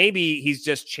 So maybe he's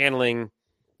just channeling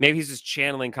Connor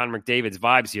McDavid's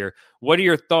vibes here. What are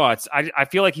your thoughts? I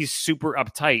feel like he's super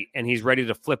uptight and he's ready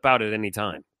to flip out at any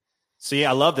time. So, yeah,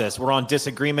 I love this. We're on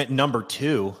disagreement number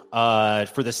 2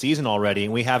 for the season already,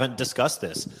 and we haven't discussed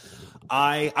this.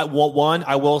 I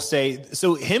will say,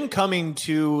 so him coming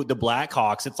to the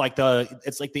Blackhawks, it's like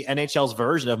the NHL's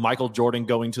version of Michael Jordan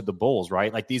going to the Bulls,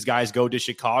 right? Like these guys go to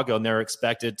Chicago and they're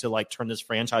expected to turn this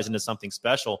franchise into something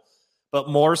special. But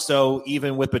more so,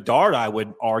 even with Bedard, I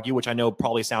would argue, which I know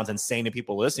probably sounds insane to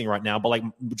people listening right now, but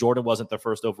Jordan wasn't the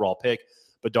first overall pick.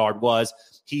 Bedard was.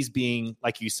 He's being,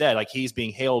 like you said, he's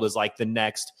being hailed as the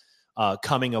next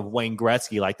coming of Wayne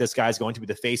Gretzky. Like this guy's going to be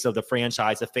the face of the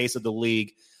franchise, the face of the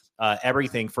league.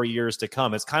 Everything for years to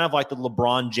come. It's kind of like the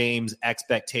LeBron James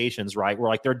expectations, right?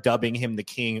 Where they're dubbing him the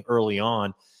king early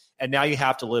on, and now you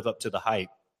have to live up to the hype.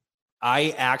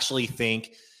 I actually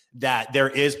think that there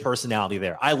is personality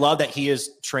there. I love that he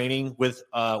is training with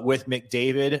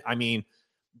McDavid. I mean,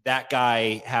 that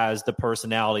guy has the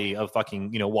personality of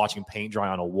fucking, watching paint dry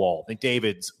on a wall.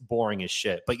 McDavid's boring as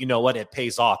shit, but you know what? It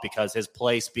pays off because his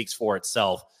play speaks for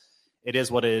itself. It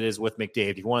is what it is with McDavid.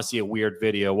 If you want to see a weird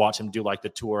video, watch him do the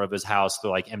tour of his house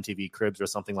through MTV Cribs or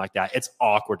something like that. It's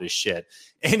awkward as shit.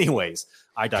 Anyways,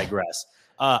 I digress.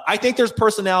 I think there's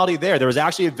personality there. There was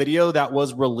actually a video that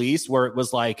was released where it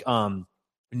was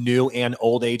new and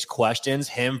old age questions,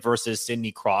 him versus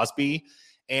Sidney Crosby.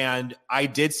 And I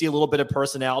did see a little bit of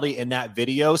personality in that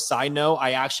video. Side note,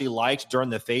 I actually liked during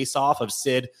the face-off of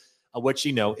Sid which,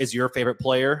 is your favorite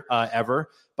player ever.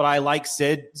 But I like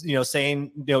Sid,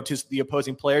 saying, to the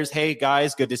opposing players, hey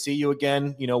guys, good to see you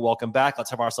again. Welcome back. Let's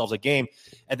have ourselves a game.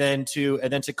 And then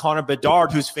to Connor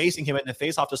Bedard, who's facing him in the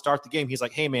faceoff to start the game, he's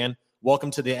like, hey man,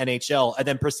 welcome to the NHL, and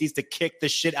then proceeds to kick the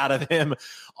shit out of him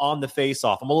on the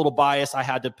faceoff. I'm a little biased. I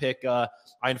had to pick. I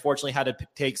unfortunately had to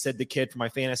take Sid the Kid for my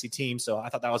fantasy team, so I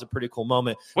thought that was a pretty cool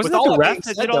moment. Wasn't that the ref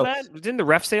that did all that? Didn't the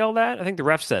ref say all that? I think the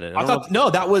ref said it.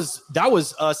 That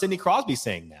was Sidney Crosby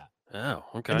saying that. Oh,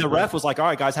 okay. And the ref was like, all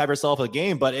right, guys, have yourself a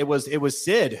game. But it was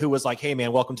Sid who was like, hey,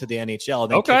 man, welcome to the NHL.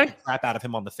 And then kicked the crap out of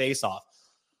him on the faceoff.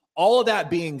 All of that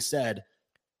being said,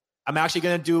 I'm actually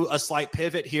going to do a slight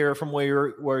pivot here from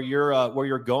where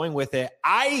you're going with it.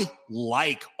 I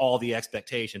like all the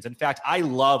expectations. In fact, I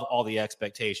love all the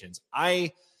expectations.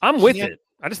 I'm with it.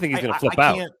 I just think he's going to flip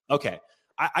out. Okay.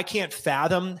 I can't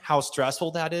fathom how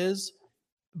stressful that is.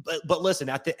 But listen,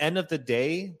 at the end of the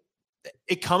day,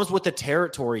 it comes with the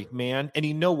territory, man. And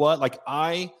you know what? Like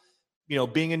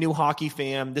being a new hockey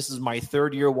fan, this is my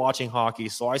third year watching hockey,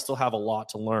 so I still have a lot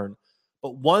to learn.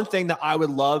 But one thing that I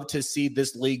would love to see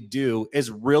this league do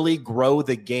is really grow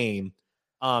the game.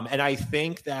 And I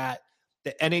think that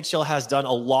the NHL has done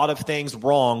a lot of things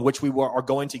wrong, which are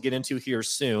going to get into here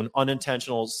soon.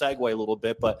 Unintentional segue a little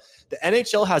bit, but the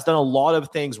NHL has done a lot of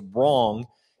things wrong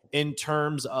in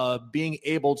terms of being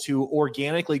able to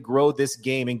organically grow this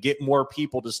game and get more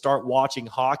people to start watching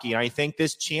hockey. And I think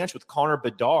this chance with Connor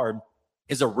Bedard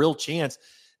is a real chance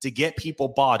to get people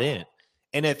bought in.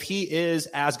 And if he is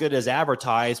as good as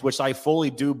advertised, which I fully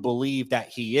do believe that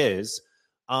he is,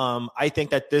 I think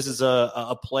that this is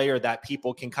a player that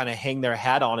people can kind of hang their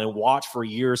hat on and watch for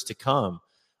years to come.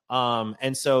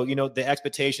 And so, the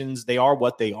expectations, they are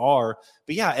what they are.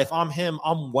 But yeah, if I'm him,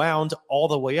 I'm wound all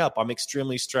the way up. I'm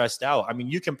extremely stressed out. I mean,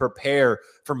 you can prepare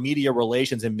for media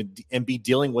relations and be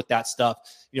dealing with that stuff,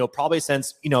 probably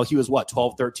since, he was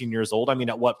 12, 13 years old. I mean,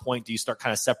 at what point do you start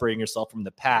kind of separating yourself from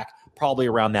the pack? Probably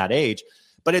around that age.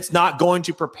 But it's not going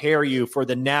to prepare you for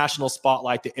the national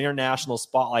spotlight, the international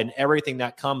spotlight, and everything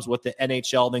that comes with the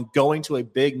NHL. Then going to a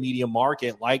big media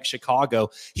market like Chicago,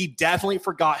 he definitely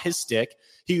forgot his stick.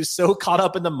 He was so caught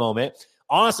up in the moment.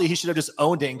 Honestly, he should have just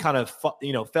owned it and kind of,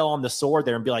 fell on the sword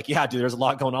there and be like, yeah, dude, there's a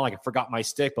lot going on. Like, I forgot my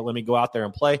stick, but let me go out there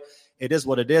and play. It is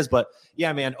what it is. But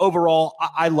yeah, man, overall,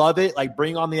 I love it. Like,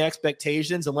 bring on the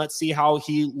expectations and let's see how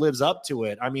he lives up to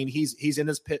it. I mean, he's in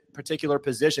this particular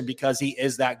position because he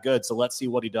is that good. So let's see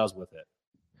what he does with it.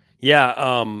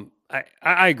 Yeah,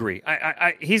 I agree.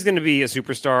 He's going to be a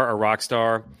superstar, a rock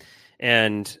star.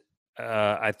 And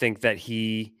I think that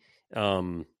he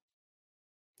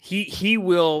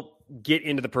will get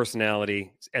into the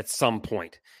personality at some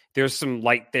point. There's some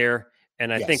light there.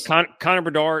 And I think Connor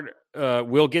Bedard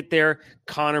will get there.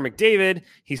 Connor McDavid,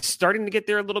 he's starting to get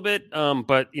there a little bit,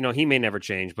 but he may never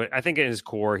change. But I think in his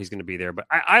core, he's going to be there. But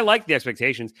I like the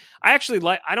expectations. I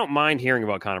don't mind hearing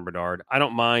about Connor Bedard. I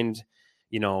don't mind,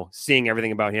 seeing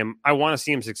everything about him. I want to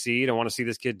see him succeed. I want to see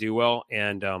this kid do well.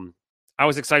 And I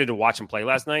was excited to watch him play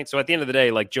last night. So at the end of the day,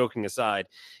 like, joking aside,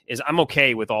 is I'm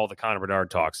okay with all the Connor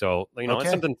Bedard talk. So,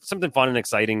 it's something fun and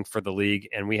exciting for the league.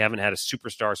 And we haven't had a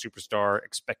superstar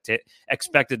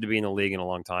expected to be in the league in a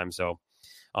long time. So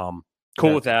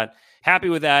cool with that. Happy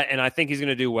with that. And I think he's going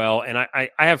to do well. And I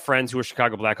have friends who are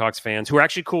Chicago Blackhawks fans who are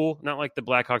actually cool. Not like the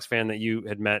Blackhawks fan that you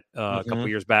had met a couple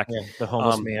years back. Yeah, the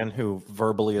homeless man who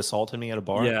verbally assaulted me at a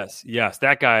bar. Yes.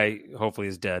 That guy hopefully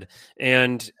is dead.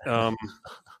 And,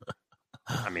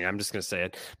 I mean, I'm just going to say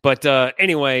it. But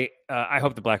anyway, I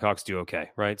hope the Blackhawks do okay,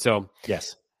 right? So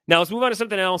yes. Now let's move on to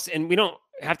something else, and we don't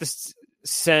have to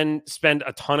spend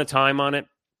a ton of time on it.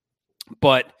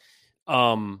 But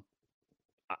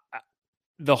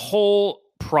the whole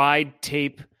Pride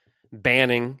tape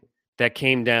banning that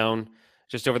came down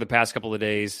just over the past couple of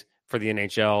days for the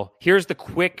NHL. Here's the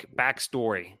quick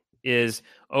backstory: is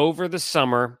over the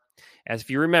summer. As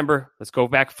if you remember, let's go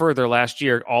back further last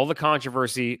year, all the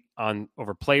controversy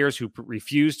over players who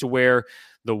refused to wear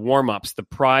the warm-ups, the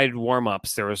Pride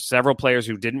warm-ups. There were several players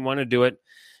who didn't want to do it,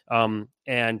 and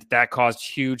that caused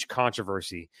huge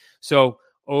controversy. So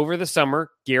over the summer,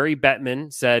 Gary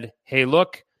Bettman said, hey,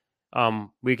 look,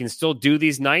 we can still do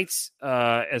these nights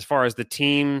as far as the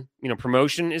team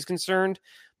promotion is concerned,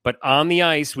 but on the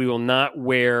ice, we will not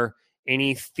wear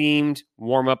any themed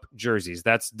warm-up jerseys.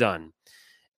 That's done.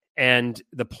 And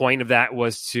the point of that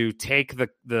was to take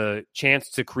the chance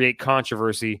to create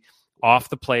controversy off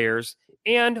the players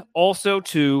and also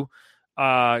to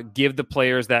give the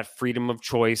players that freedom of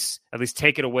choice, at least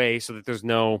take it away so that there's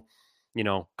no,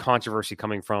 controversy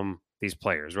coming from these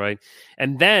players, right?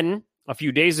 And then a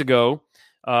few days ago,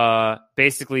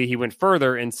 basically he went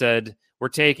further and said, we're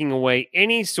taking away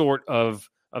any sort of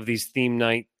these theme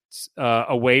nights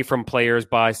away from players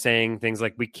by saying things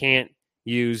like we can't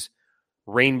use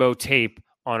rainbow tape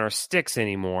on our sticks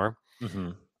anymore,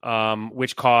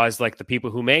 which caused like the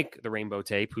people who make the rainbow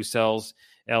tape, who sells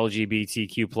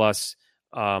LGBTQ plus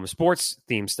sports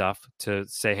theme stuff, to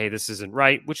say, hey, this isn't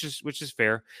right, which is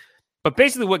fair. But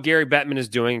basically what Gary Bettman is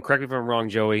doing, and correct me if I'm wrong,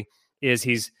 Joey, is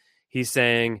he's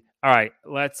saying, all right,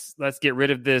 let's get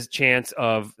rid of this chance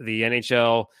of the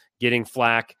NHL getting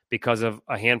flack because of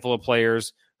a handful of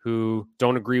players who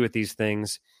don't agree with these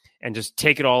things, and just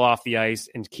take it all off the ice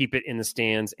and keep it in the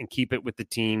stands and keep it with the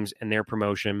teams and their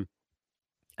promotion.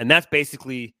 And that's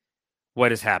basically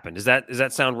what has happened. Does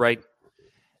that sound right?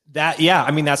 Yeah.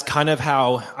 I mean, that's kind of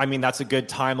how, that's a good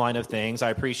timeline of things. I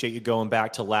appreciate you going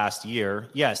back to last year.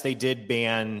 Yes, they did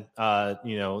ban,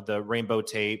 the rainbow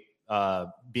tape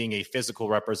being a physical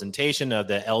representation of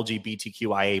the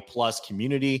LGBTQIA plus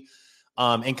community.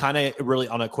 And kind of really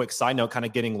on a quick side note, kind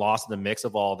of getting lost in the mix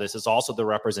of all this is also the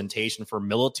representation for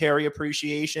military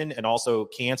appreciation and also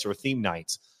cancer theme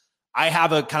nights. I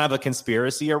have a kind of a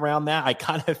conspiracy around that. I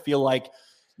kind of feel like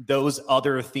those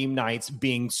other theme nights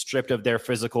being stripped of their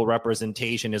physical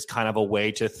representation is kind of a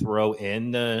way to throw in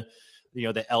the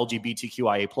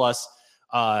LGBTQIA plus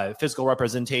physical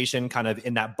representation kind of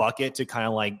in that bucket to kind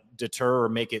of like deter or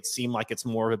make it seem like it's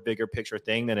more of a bigger picture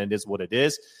thing than it is what it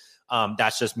is.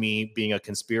 That's just me being a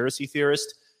conspiracy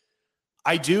theorist.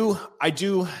 I do.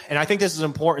 And I think this is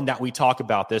important that we talk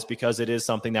about this because it is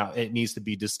something that it needs to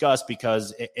be discussed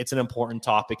because it's an important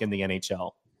topic in the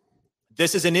NHL.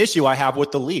 This is an issue I have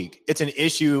with the league. It's an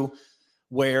issue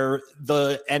where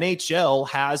the NHL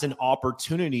has an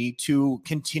opportunity to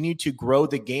continue to grow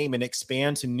the game and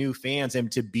expand to new fans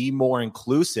and to be more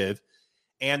inclusive.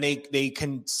 And they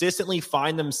consistently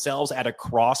find themselves at a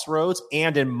crossroads.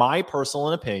 And in my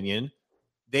personal opinion,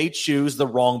 they choose the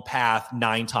wrong path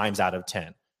 9 times out of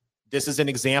 10. This is an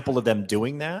example of them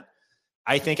doing that.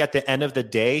 I think at the end of the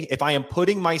day, if I am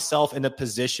putting myself in the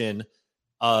position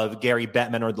of Gary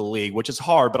Bettman or the league, which is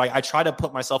hard, but I try to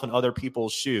put myself in other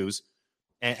people's shoes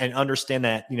and understand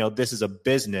that, this is a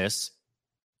business.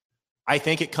 I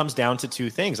think it comes down to 2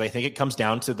 things. I think it comes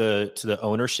down to the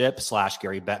ownership /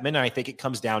 Gary Bettman, and I think it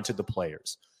comes down to the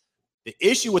players. The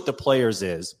issue with the players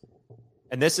is,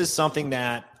 and this is something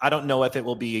that I don't know if it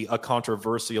will be a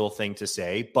controversial thing to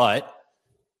say, but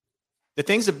the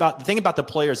thing about the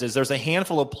players is there's a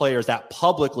handful of players that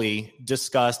publicly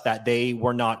discussed that they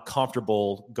were not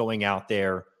comfortable going out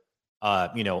there,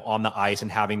 on the ice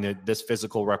and having this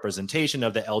physical representation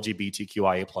of the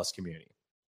LGBTQIA plus community.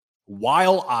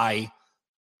 While I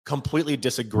completely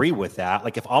disagree with that,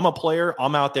 like if I'm a player,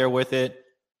 I'm out there with it.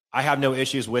 I have no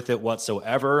issues with it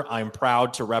whatsoever. I'm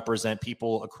proud to represent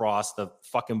people across the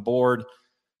fucking board,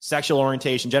 sexual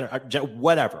orientation, gender,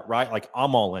 whatever, right? Like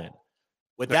I'm all in.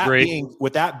 With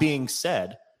that being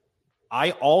said,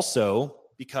 I also,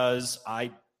 because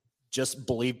I just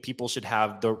believe people should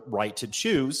have the right to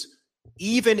choose,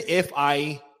 even if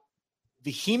I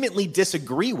vehemently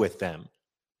disagree with them,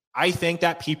 I think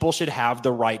that people should have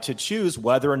the right to choose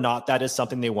whether or not that is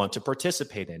something they want to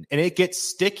participate in. And it gets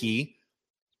sticky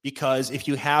because if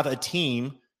you have a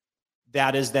team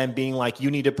that is then being like, you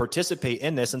need to participate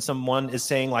in this, and someone is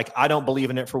saying like, I don't believe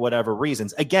in it for whatever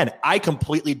reasons. Again, I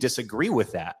completely disagree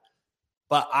with that,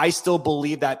 but I still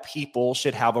believe that people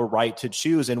should have a right to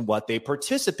choose in what they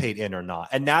participate in or not.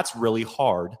 And that's really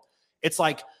hard. It's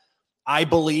like, I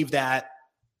believe that,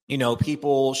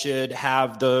 people should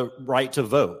have the right to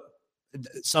vote.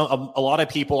 So a lot of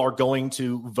people are going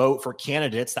to vote for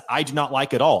candidates that I do not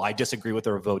like at all. I disagree with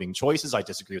their voting choices. I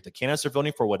disagree with the candidates they're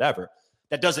voting for, whatever.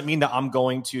 That doesn't mean that I'm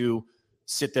going to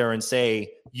sit there and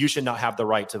say, you should not have the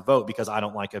right to vote because I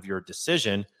don't like of your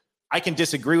decision. I can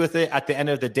disagree with it. At the end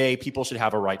of the day, people should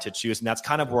have a right to choose. And that's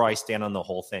kind of where I stand on the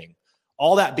whole thing.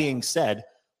 All that being said,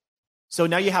 so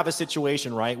now you have a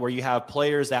situation, right, where you have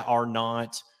players that are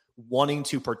not wanting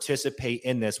to participate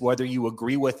in this, whether you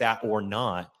agree with that or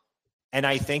not. And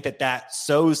I think that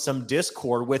sows some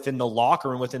discord within the locker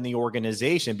room, within the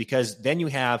organization, because then you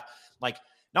have like,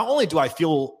 not only do I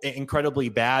feel incredibly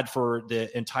bad for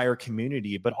the entire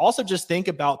community, but also just think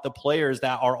about the players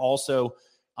that are also,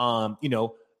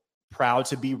 proud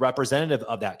to be representative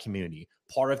of that community,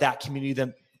 part of that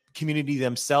community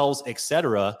themselves,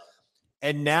 etc.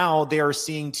 And now they are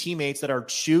seeing teammates that are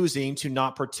choosing to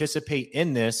not participate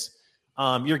in this.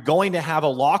 You're going to have a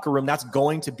locker room that's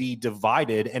going to be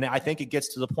divided. And I think it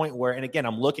gets to the point where, and again,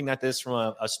 I'm looking at this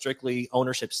from a strictly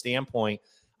ownership standpoint.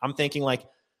 I'm thinking like,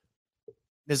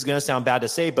 this is going to sound bad to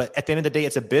say, but at the end of the day,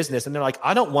 it's a business. And they're like,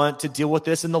 I don't want to deal with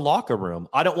this in the locker room.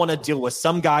 I don't want to deal with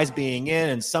some guys being in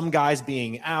and some guys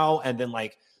being out. And then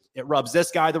like it rubs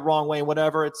this guy the wrong way and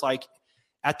whatever. It's like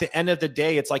at the end of the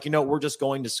day, it's like, we're just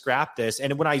going to scrap this.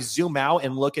 And when I zoom out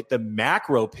and look at the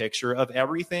macro picture of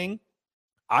everything,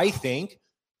 I think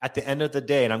at the end of the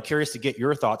day, and I'm curious to get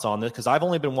your thoughts on this because I've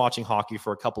only been watching hockey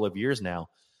for a couple of years now.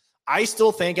 I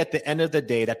still think at the end of the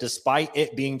day that despite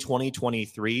it being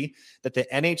 2023, that the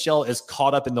NHL is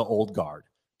caught up in the old guard.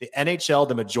 The NHL,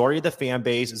 the majority of the fan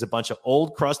base is a bunch of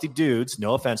old, crusty dudes.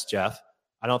 No offense, Jeff.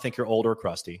 I don't think you're old or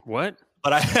crusty. What?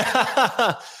 But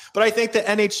I think the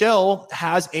NHL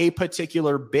has a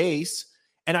particular base,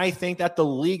 and I think that the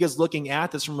league is looking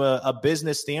at this from a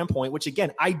business standpoint, which,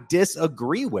 again, I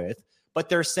disagree with, but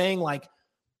they're saying, like,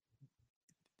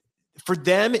 for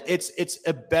them, it's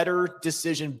a better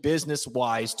decision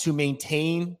business-wise to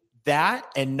maintain that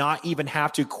and not even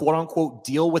have to, quote-unquote,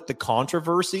 deal with the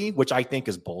controversy, which I think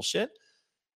is bullshit,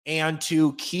 and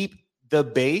to keep the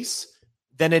base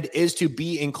than it is to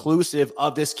be inclusive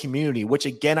of this community, which,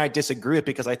 again, I disagree with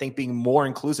because I think being more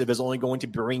inclusive is only going to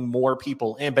bring more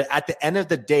people in. But at the end of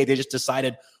the day, they just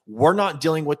decided we're not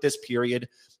dealing with this period.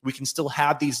 We can still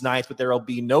have these nights, but there will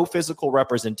be no physical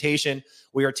representation.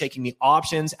 We are taking the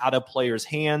options out of players'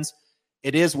 hands.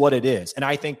 It is what it is. And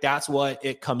I think that's what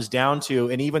it comes down to.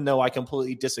 And even though I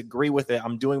completely disagree with it,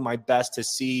 I'm doing my best to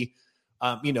see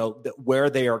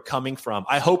where they are coming from.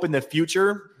 I hope in the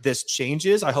future this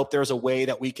changes. I hope there's a way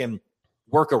that we can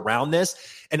work around this.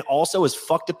 And also, as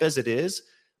fucked up as it is,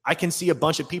 I can see a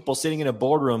bunch of people sitting in a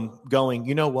boardroom going,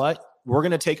 you know what? We're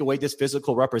going to take away this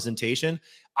physical representation.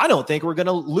 I don't think we're going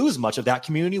to lose much of that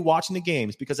community watching the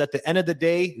games because at the end of the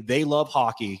day, they love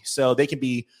hockey. So they can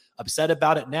be upset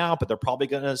about it now, but they're probably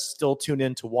going to still tune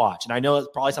in to watch. And I know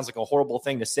it probably sounds like a horrible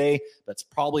thing to say, but it's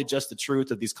probably just the truth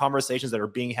of these conversations that are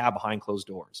being had behind closed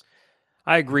doors.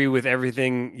 I agree with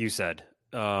everything you said,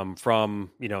 from,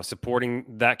 supporting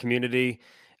that community.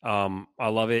 I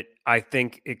love it. I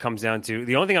think it comes down to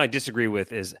the only thing I disagree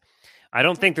with is I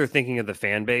don't think they're thinking of the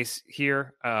fan base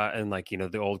here, and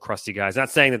the old crusty guys.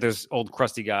 Not saying that there's old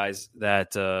crusty guys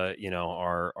that are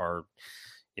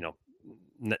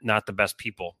not the best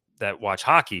people that watch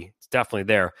hockey. It's definitely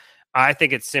there. I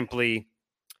think it's simply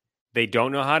they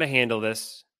don't know how to handle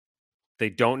this. They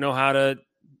don't know how to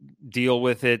deal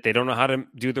with it. They don't know how to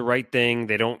do the right thing.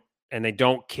 They don't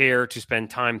care to spend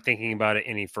time thinking about it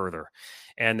any further.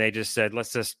 And they just said,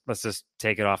 let's just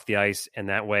take it off the ice. And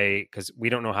that way, because we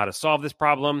don't know how to solve this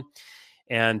problem.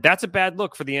 And that's a bad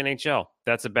look for the NHL.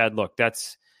 That's a bad look.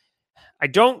 I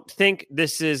don't think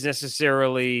this is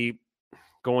necessarily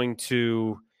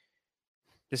this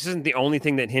isn't the only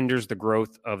thing that hinders the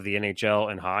growth of the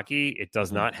NHL and hockey. It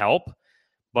does not help,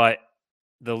 but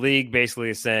the league basically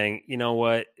is saying, you know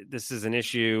what, this is an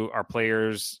issue. Our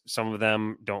players, some of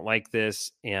them don't like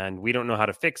this and we don't know how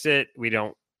to fix it.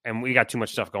 And we got too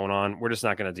much stuff going on. We're just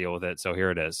not going to deal with it. So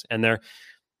here it is. And they're,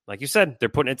 like you said, they're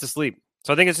putting it to sleep.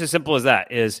 So I think it's as simple as that.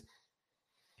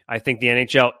 I think the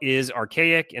NHL is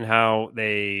archaic in how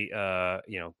they,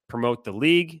 promote the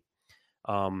league.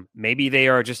 Maybe they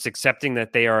are just accepting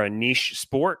that they are a niche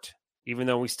sport, even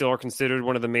though we still are considered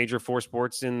one of the major four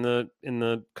sports in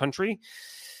the country.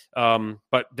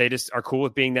 But they just are cool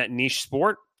with being that niche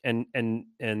sport, and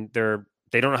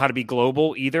they don't know how to be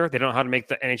global either. They don't know how to make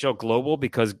the NHL global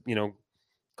because,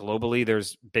 globally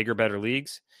there's bigger, better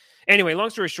leagues. Anyway, long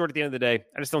story short, at the end of the day,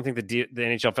 I just don't think the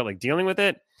NHL felt like dealing with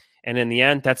it. And in the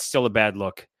end, that's still a bad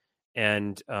look.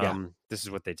 And This is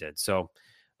what they did. So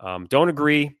don't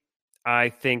agree. I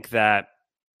think that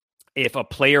if a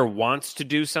player wants to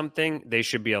do something, they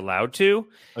should be allowed to.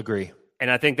 Agree.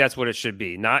 And I think that's what it should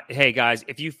be. Not, hey, guys,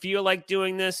 if you feel like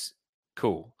doing this,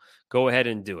 cool. Go ahead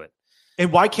and do it.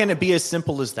 And why can't it be as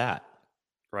simple as that?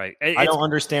 Right. I don't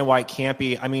understand why it can't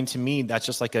be. I mean, to me, that's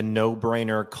just like a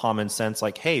no-brainer common sense.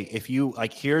 Like, hey, if you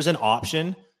here's an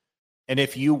option. And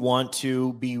if you want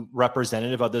to be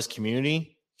representative of this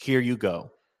community, here you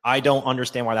go. I don't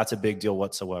understand why that's a big deal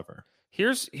whatsoever.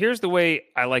 Here's the way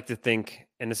I like to think,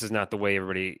 and this is not the way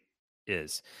everybody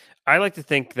is. I like to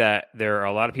think that there are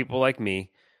a lot of people like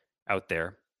me out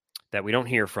there that we don't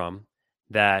hear from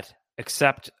that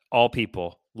accept all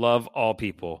people, love all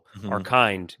people, are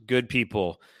kind, good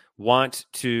people, want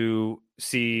to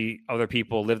see other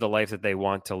people live the life that they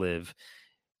want to live,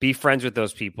 be friends with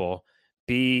those people,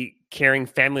 be caring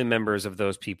family members of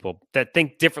those people that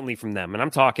think differently from them. And I'm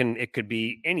talking, it could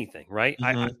be anything, right?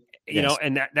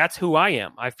 And that's who I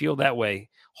am. I feel that way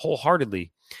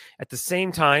wholeheartedly. At the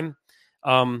same time,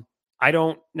 I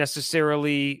don't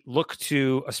necessarily look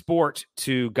to a sport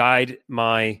to guide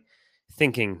my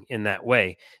thinking in that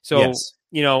way. So, Yes.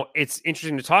 it's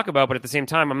interesting to talk about, but at the same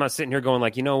time, I'm not sitting here going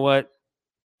like, you know what?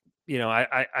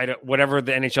 I don't, whatever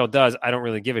the NHL does, I don't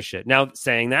really give a shit. Now,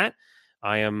 saying that,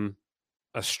 I am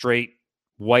a straight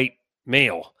white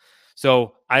male,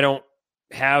 so I don't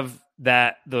have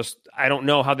I don't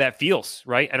know how that feels,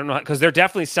 right? I don't know, because they're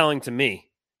definitely selling to me.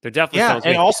 They're definitely selling to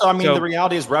me. And also, I mean, the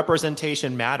reality is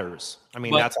representation matters. I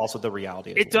mean, that's also the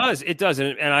reality. It does,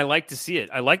 and I like to see it.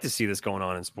 I like to see this going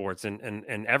on in sports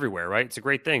and everywhere, right? It's a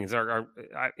great thing. It's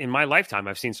in my lifetime,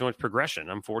 I've seen so much progression.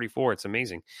 I'm 44. It's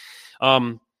amazing.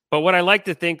 But what I like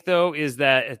to think, though, is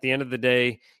that at the end of the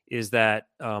day, is that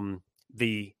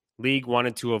the league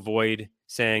wanted to avoid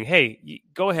saying, hey,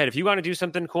 go ahead. If you want to do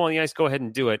something cool on the ice, go ahead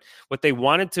and do it. What they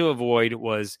wanted to avoid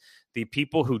was the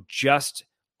people who just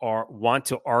want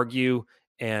to argue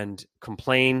and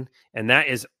complain. And that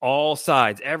is all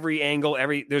sides, every angle,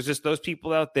 there's just those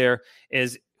people out there.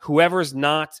 Is whoever's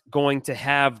not going to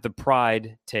have the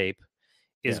pride tape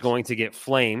is going to get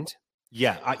flamed.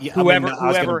 Yeah, I was going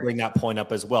to bring that point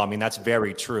up as well. I mean, that's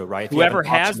very true, right? If whoever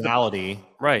has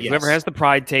whoever has the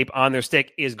pride tape on their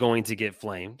stick is going to get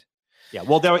flamed. Yeah,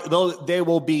 well, they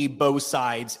will be both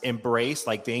sides embrace,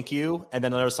 like, thank you, and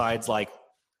then other sides like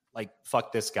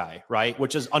fuck this guy, right?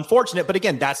 Which is unfortunate, but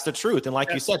again, that's the truth. And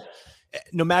like you said,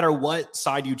 no matter what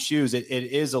side you choose, it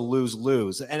is a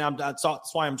lose-lose. And that's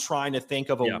why I'm trying to think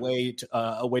of a way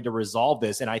to resolve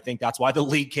this. And I think that's why the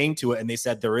league came to it, and they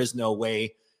said there is no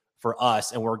way for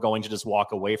us, and we're going to just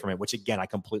walk away from it, which again, I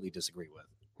completely disagree with.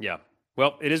 Yeah.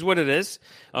 Well, it is what it is.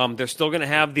 They're still going to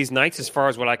have these nights, as far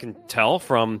as what I can tell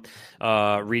from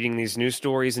reading these news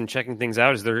stories and checking things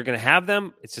out, is they're going to have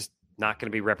them. It's just not going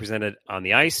to be represented on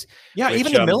the ice. Yeah,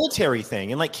 even the military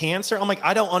thing and like cancer. I'm like,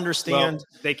 I don't understand.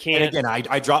 Well, they can't. And again,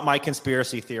 I dropped my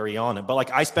conspiracy theory on it, but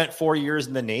like I spent 4 years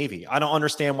in the Navy. I don't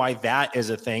understand why that is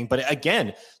a thing. But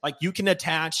again, like you can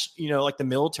attach, like the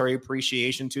military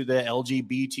appreciation to the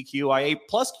LGBTQIA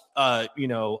plus,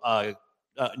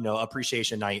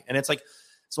 appreciation night. And it's like,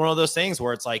 it's one of those things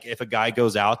where it's like, if a guy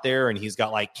goes out there and he's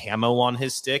got like camo on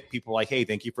his stick, people are like, hey,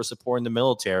 thank you for supporting the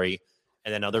military.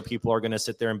 And then other people are going to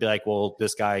sit there and be like, well,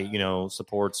 this guy,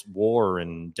 supports war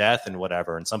and death and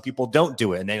whatever. And some people don't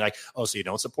do it. And they're like, oh, so you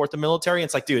don't support the military?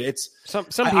 It's like, dude, it's some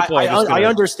people. I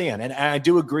understand. And I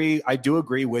do agree. I do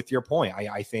agree with your point.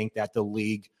 I think that the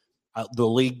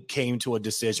league came to a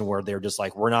decision where they're just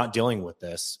like, we're not dealing with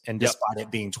this. And despite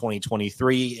it being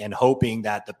 2023 and hoping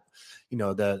that the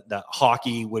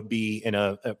hockey would be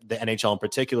the NHL in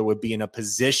particular would be in a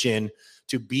position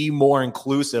to be more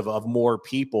inclusive of more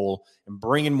people and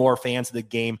bring in more fans to the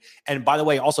game. And by the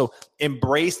way, also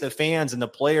embrace the fans and the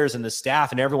players and the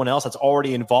staff and everyone else that's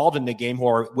already involved in the game who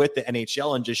are with the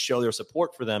NHL and just show their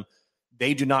support for them.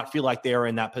 They do not feel like they are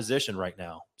in that position right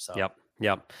now. So,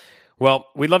 Yep. Well,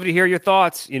 we'd love to hear your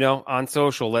thoughts, on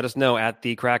social. Let us know at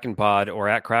the Kraken Pod or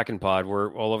at Kraken Pod.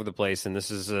 We're all over the place, and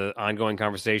this is an ongoing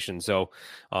conversation. So,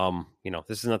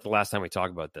 this is not the last time we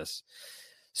talk about this.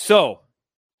 So,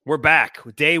 we're back.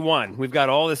 Day one. We've got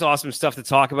all this awesome stuff to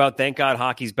talk about. Thank God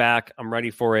hockey's back. I'm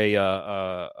ready for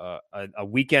a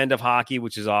weekend of hockey,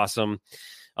 which is awesome.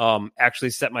 Actually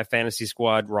set my fantasy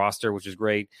squad roster, which is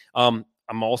great. I'm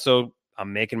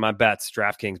making my bets.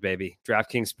 DraftKings, baby.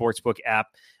 DraftKings Sportsbook app.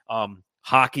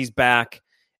 Hockey's back.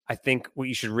 I think what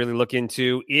you should really look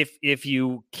into, if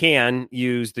you can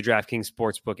use the DraftKings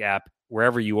Sportsbook app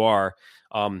wherever you are,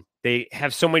 they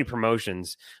have so many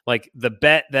promotions. Like the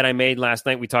bet that I made last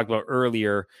night, we talked about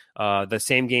earlier, the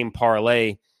same game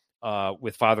parlay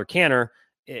with Father Canner.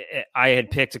 I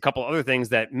had picked a couple other things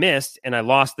that missed, and I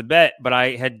lost the bet, but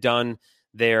I had done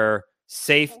their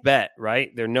safe bet,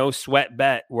 right? Their no sweat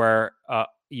bet where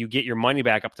you get your money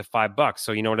back up to $5.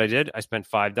 So you know what I did? I spent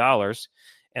 $5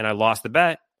 and I lost the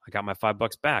bet. I got my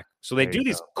 $5 back. So they do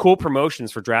these cool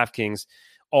promotions for DraftKings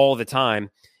all the time.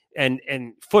 And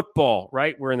football,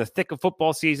 right? We're in the thick of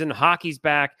football season. Hockey's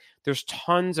back. There's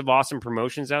tons of awesome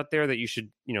promotions out there that you should,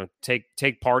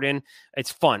 take part in.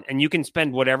 It's fun. And you can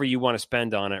spend whatever you want to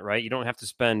spend on it, right? You don't have to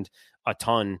spend a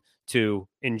ton to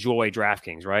enjoy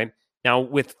DraftKings, right? Now,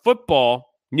 with football,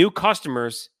 new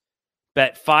customers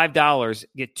bet $5,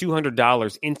 get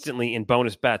 $200 instantly in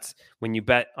bonus bets when you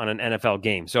bet on an NFL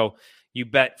game. So you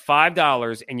bet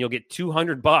 $5 and you'll get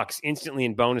 $200 instantly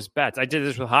in bonus bets. I did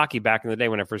this with hockey back in the day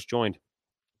when I first joined.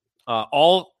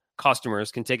 All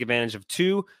customers can take advantage of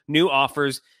 2 new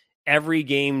offers every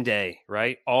game day,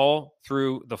 right? All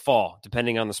through the fall,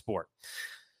 depending on the sport.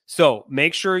 So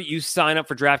make sure you sign up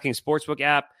for DraftKings Sportsbook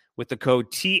app with the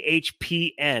code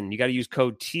THPN. You got to use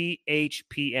code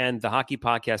THPN, the Hockey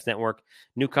Podcast Network.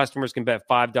 New customers can bet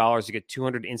 $5 to get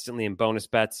 $200 instantly in bonus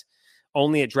bets.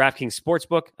 only at DraftKings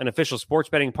Sportsbook, an official sports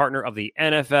betting partner of the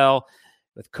NFL.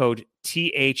 With code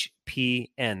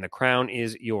THPN, the crown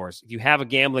is yours. If you have a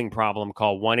gambling problem,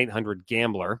 call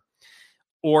 1-800-GAMBLER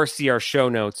or see our show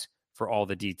notes for all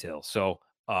the details. So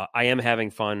I am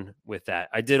having fun with that.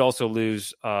 I did also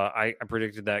lose. I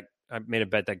predicted that. I made a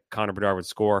bet that Connor Bedard would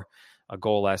score a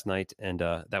goal last night, and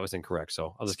that was incorrect.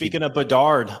 So I'll just Speaking of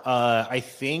Bedard, I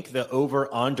think the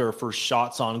over-under for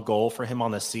shots on goal for him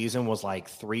on the season was like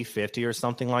 350 or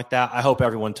something like that. I hope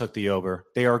everyone took the over.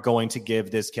 They are going to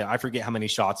give this kid, I forget how many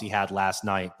shots he had last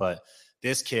night, but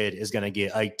this kid is going to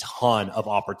get a ton of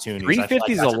opportunities.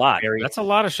 350 is a lot. That's a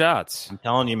lot of shots. I'm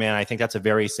telling you, man, I think that's a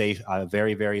very safe,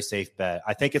 very, very safe bet.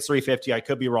 I think it's 350. I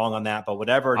could be wrong on that, but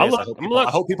whatever it is,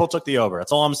 I hope people took the over.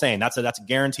 That's all I'm saying. That's a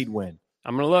guaranteed win.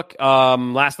 I'm going to look.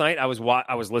 Last night I was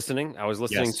listening. I was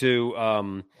listening Yes.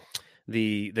 to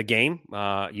the game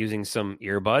using some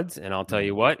earbuds, and I'll tell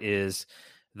you what is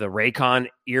the Raycon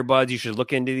earbuds. You should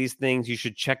look into these things. You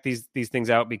should check these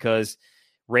things out because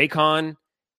Raycon.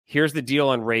 Here's the deal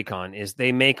on Raycon is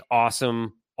they make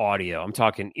awesome audio. I'm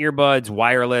talking earbuds,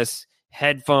 wireless,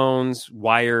 headphones,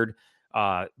 wired,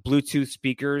 Bluetooth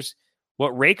speakers.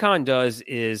 What Raycon does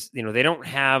is, they don't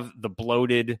have the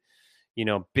bloated,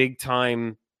 big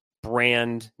time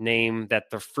brand name that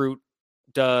the Fruit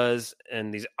does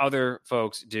and these other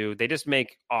folks do. They just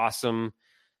make awesome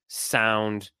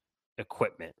sound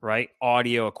equipment, right?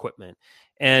 Audio equipment.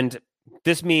 And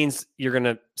this means you're going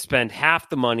to spend half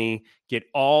the money, get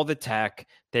all the tech.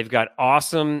 They've got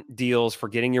awesome deals for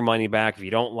getting your money back if you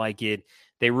don't like it.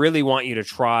 They really want you to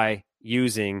try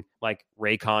using like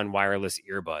Raycon wireless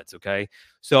earbuds, okay?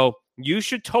 So you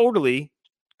should totally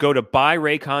go to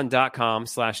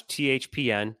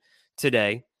buyraycon.com/THPN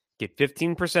today. Get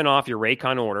 15% off your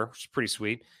Raycon order, which is pretty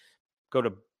sweet. Go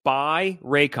to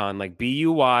buyraycon, like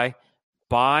BUY,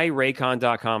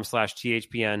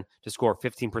 buyraycon.com/THPN to score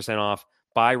 15% off.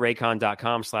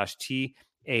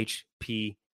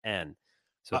 Buyraycon.com/THPN.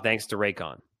 So thanks to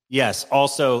Raycon. Yes.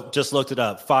 Also, just looked it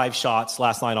up. 5 shots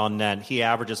last night on net. He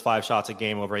averages 5 shots a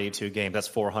game over 82 games. That's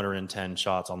 410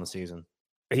 shots on the season.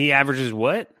 He averages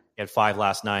what? He had 5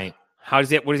 last night. What does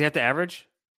he have to average?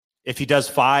 If he does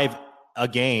 5 a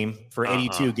game for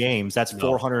 82 games, that's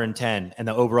 410, and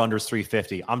the over-under is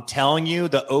 350. I'm telling you,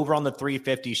 the over on the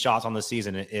 350 shots on the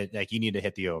season, you need to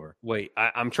hit the over. Wait,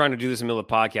 I'm trying to do this in the middle of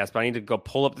the podcast, but I need to go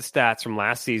pull up the stats from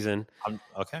last season.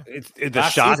 Okay. It's the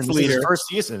shots leader. His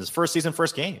first season,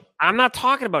 first game. I'm not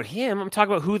talking about him. I'm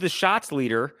talking about who the shots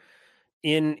leader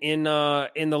in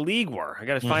the league were. I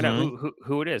got to find out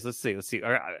who it is. Let's see.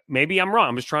 Maybe I'm wrong.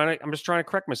 I'm just trying to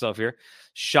correct myself here.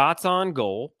 Shots on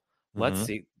goal. Let's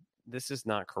see. This is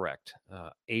not correct.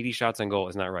 80 shots on goal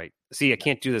is not right. See, I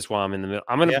can't do this while I'm in the middle.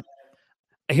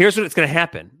 Here's what it's going to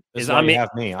happen. This is why you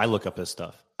have me. I look up this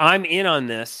stuff. I'm in on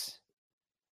this,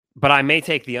 but I may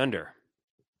take the under.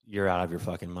 You're out of your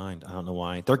fucking mind. I don't know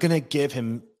why. They're going to give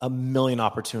him a million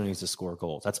opportunities to score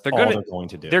goals. That's all they're going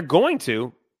to do. They're going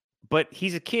to, but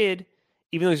he's a kid,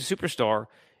 even though he's a superstar,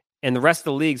 and the rest of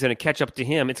the league's going to catch up to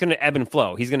him. It's going to ebb and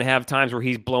flow. He's going to have times where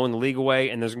he's blowing the league away,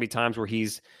 and there's going to be times where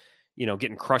he's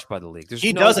getting crushed by the league.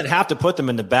 He doesn't have to put them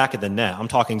in the back of the net. I'm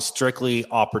talking strictly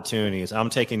opportunities. I'm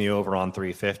taking the over on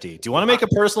 350. Do you want to make a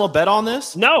personal bet on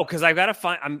this? No, because I've got to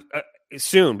find. I'm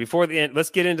soon before the end. Let's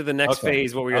get into the next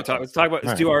phase. What we're going to talk. Let's talk about.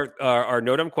 Let's do our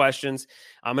no dumb questions.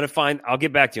 I'm going to find. I'll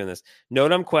get back to you on this. No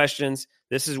dumb questions.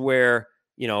 This is where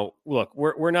look,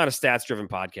 we're not a stats driven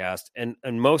podcast,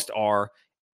 and most are,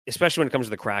 especially when it comes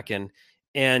to the Kraken.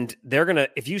 And they're gonna,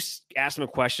 if you ask them a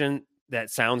question that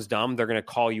sounds dumb, they're going to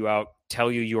call you out, tell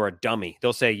you you're a dummy.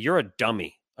 They'll say, you're a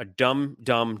dummy, a dumb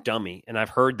dummy. And I've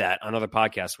heard that on other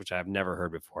podcasts, which I've never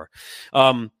heard before.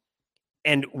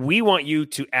 And we want you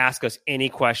to ask us any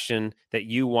question that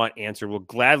you want answered. We'll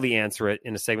gladly answer it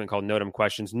in a segment called No Dumb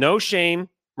Questions. No shame,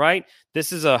 right?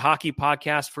 This is a hockey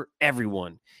podcast for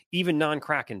everyone, even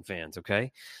non-Kraken fans,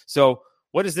 okay? So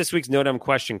what is this week's No Dumb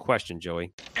question,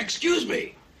 Joey? Excuse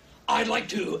me. I'd like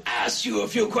to ask you a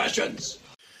few questions.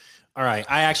 All right.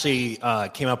 I actually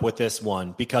came up with this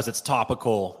one because it's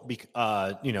topical,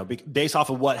 based off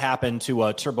of what happened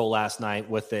to Turbo last night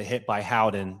with the hit by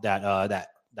Howden that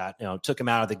took him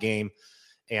out of the game,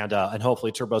 and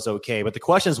hopefully Turbo's okay. But the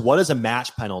question is, what is a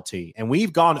match penalty? And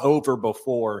we've gone over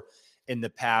before in the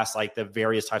past, like the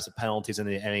various types of penalties in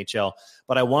the NHL.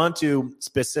 But I want to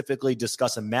specifically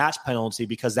discuss a match penalty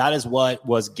because that is what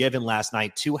was given last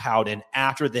night to Howden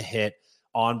after the hit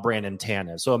on Brandon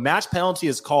Tanev. So a match penalty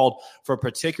is called for a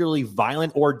particularly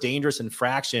violent or dangerous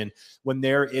infraction when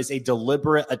there is a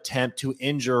deliberate attempt to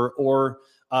injure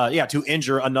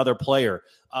another player.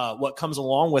 What comes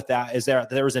along with that is that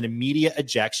there is an immediate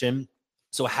ejection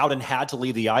So Howden had to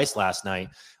leave the ice last night,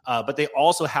 but they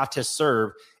also have to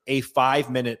serve a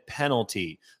 5-minute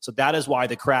penalty. So that is why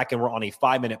the Kraken were on a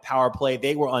 5-minute power play.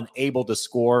 They were unable to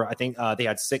score. I think they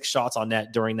had 6 shots on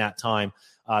net during that time.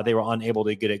 They were unable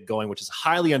to get it going, which is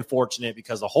highly unfortunate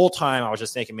because the whole time I was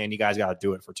just thinking, man, you guys got to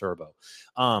do it for Turbo.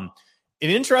 An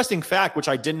interesting fact, which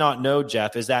I did not know,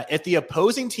 Jeff, is that if the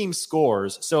opposing team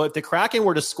scores, so if the Kraken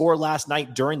were to score last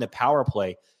night during the power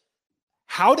play,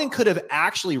 Howden could have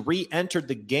actually re-entered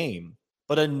the game,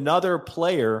 but another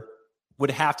player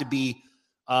would have to be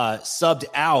subbed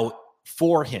out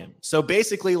for him. So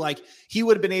basically, like, he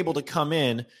would have been able to come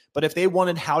in, but if they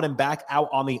wanted Howden back out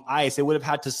on the ice, they would have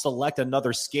had to select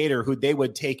another skater who they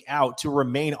would take out to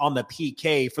remain on the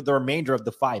PK for the remainder of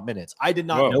the 5 minutes. I did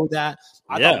not know that.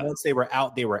 I thought once they were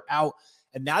out, they were out.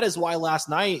 And that is why last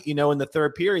night, in the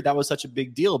third period, that was such a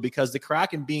big deal, because the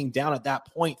Kraken being down at that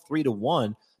point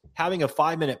 3-1, having a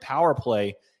 5-minute power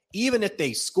play, even if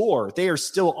they score, they are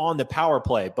still on the power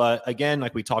play. But again,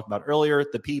 like we talked about earlier,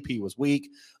 the PP was weak.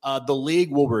 The league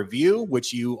will review,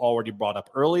 which you already brought up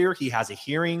earlier. He has a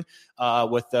hearing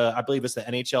with I believe it's the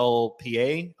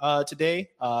NHLPA today,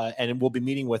 and we'll be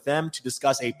meeting with them to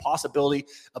discuss a possibility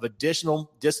of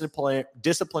additional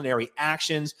disciplinary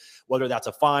actions, whether that's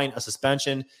a fine, a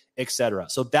suspension, etc.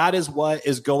 So that is what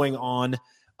is going on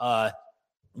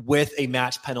with a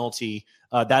match penalty.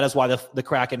 That is why the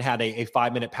Kraken had a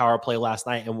 5-minute power play last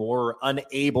night and were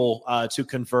unable to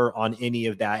convert on any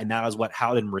of that. And that is what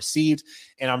Howden received.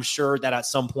 And I'm sure that at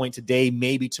some point today,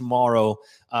 maybe tomorrow,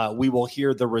 we will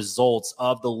hear the results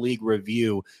of the league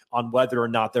review on whether or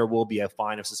not there will be a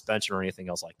fine of suspension or anything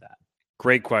else like that.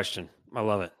 Great question. I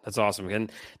love it. That's awesome.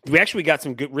 And we actually got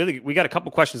some good, we got a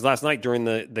couple questions last night during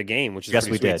the game, which is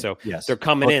pretty sweet. So they're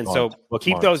coming in. So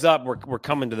keep those up. We're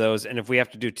coming to those. And if we have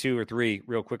to do 2 or 3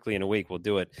 real quickly in a week, we'll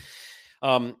do it.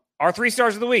 Our 3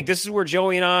 stars of the week. This is where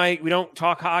Joey and I, we don't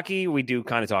talk hockey. We do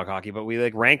kind of talk hockey, but we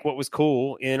rank what was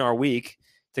cool in our week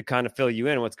to kind of fill you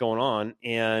in what's going on.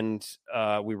 And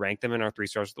we rank them in our 3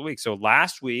 stars of the week. So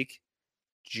last week,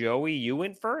 Joey, you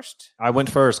went first? I went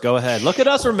first. Go ahead. Look at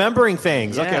us remembering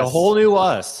things. Yes. Okay, a whole new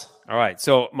us. All right.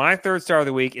 So my 3rd star of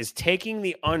the week is taking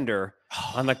the under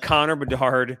on the Connor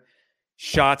Bedard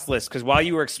shots list. Because while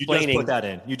you were explaining...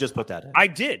 You just put that in. I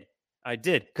did.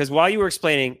 Because while you were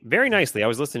explaining very nicely, I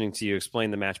was listening to you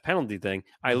explain the match penalty thing.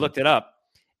 I looked it up.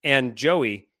 And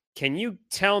Joey, can you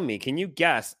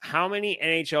guess how many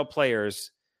NHL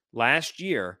players last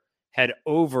year had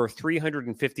over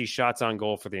 350 shots on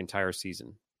goal for the entire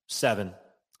season? 7.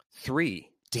 3.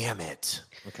 Damn it.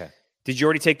 Okay. Did you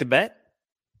already take the bet?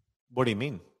 What do you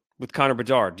mean? With Connor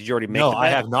Bedard. Did you already make the bet? No, I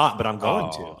have not, but I'm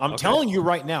going to. I'm telling you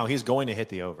right now, he's going to hit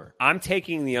the over. I'm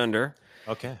taking the under.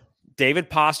 Okay. David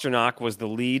Pastrnak was the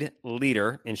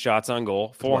leader in shots on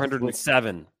goal,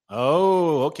 407.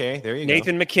 Oh, okay. There you go.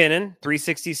 Nathan McKinnon,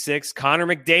 366. Connor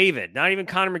McDavid, not even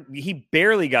he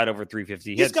barely got over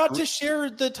 350. He's got to share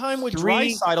the time with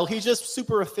Draisaitl. He's just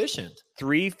super efficient.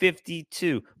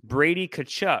 352. Brady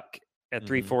Tkachuk at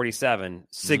 347.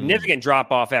 Significant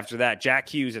drop off after that. Jack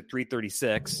Hughes at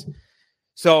 336.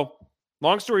 So,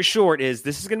 long story short is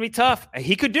this is going to be tough.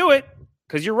 He could do it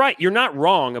because you're right. You're not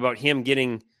wrong about him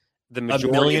getting the majority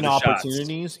a million of the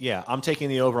opportunities. Shots. Yeah, I'm taking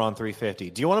the over on 350.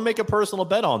 Do you want to make a personal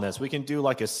bet on this? We can do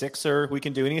like a 6er. We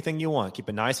can do anything you want. Keep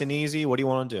it nice and easy. What do you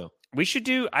want to do? We should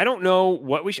do. I don't know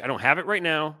what we should. I don't have it right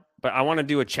now, but I want to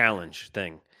do a challenge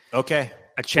thing. Okay,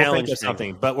 a challenge thing.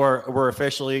 Something. But we're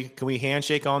officially. Can we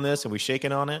handshake on this? Are we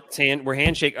shaking on it? We're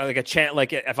handshake like a chant.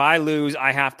 Like if I lose,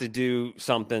 I have to do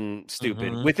something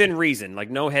stupid within reason. Like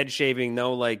no head shaving.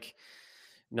 No like.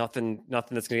 Nothing that's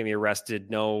going to get me arrested.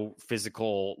 No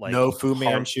physical, no Fu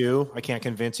Manchu. I can't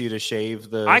convince you to shave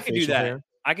the. I could do that. Hair.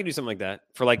 I could do something like that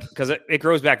because it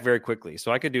grows back very quickly.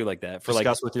 So I could do like that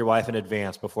discuss with your wife in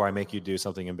advance before I make you do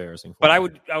something embarrassing. But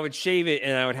you. I would shave it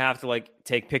and I would have to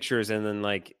take pictures and then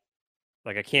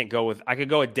I can't go with. I could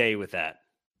go a day with that.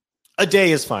 A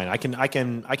day is fine. I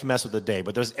can mess with a day,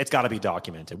 but it's got to be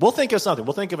documented. We'll think of something.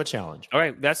 We'll think of a challenge. All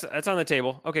right, that's on the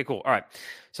table. Okay, cool. All right,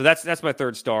 so that's my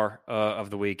 3rd star of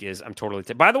the week. Is I'm totally.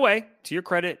 By the way, to your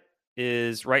credit,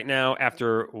 is right now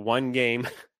after 1 game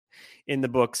in the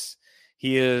books,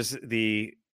 he is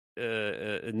the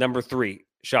number 3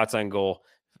 shots on goal.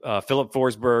 Philip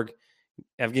Forsberg,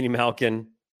 Evgeny Malkin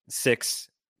 6,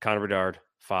 Connor Bedard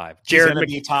 5. Jared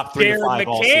McCann top 3 to 5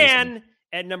 all season.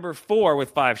 At number 4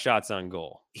 with 5 shots on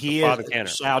goal. He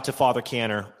is. Shout out to Father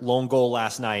Canner. Lone goal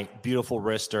last night. Beautiful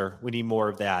wrister. We need more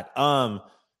of that.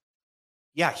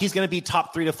 Yeah, he's going to be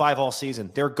top 3 to 5 all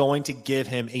season. They're going to give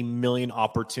him a million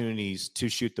opportunities to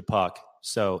shoot the puck.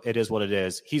 So it is what it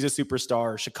is. He's a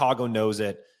superstar. Chicago knows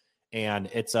it. and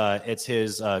it's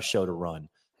his show to run.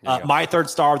 There you My third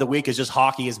star of the week is just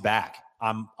hockey is back.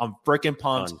 I'm freaking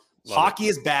pumped. Hockey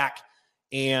is back,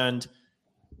 and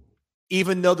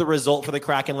even though the result for the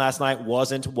Kraken last night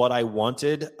wasn't what I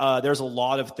wanted, there's a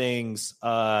lot of things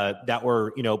that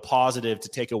were, positive to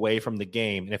take away from the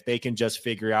game. And if they can just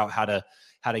figure out how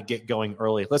to get going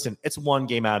early, listen, it's one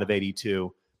game out of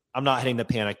 82. I'm not hitting the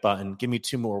panic button. Give me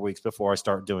 2 more weeks before I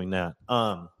start doing that.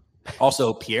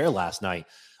 Also, Pierre last night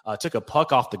took a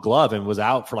puck off the glove and was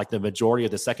out for like the majority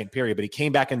of the second period, but he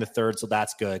came back in the third, so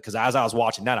that's good. Because as I was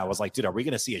watching that, I was like, dude, are we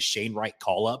going to see a Shane Wright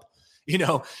call up?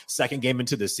 Second game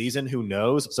into the season, who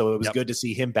knows? So it was good to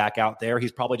see him back out there.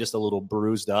 He's probably just a little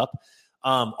bruised up.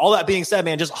 All that being said,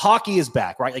 man, just hockey is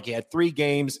back, right? Like he had 3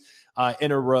 games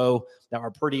in a row that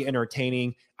were pretty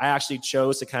entertaining. I actually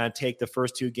chose to kind of take the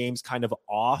first 2 games kind of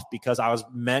off because I was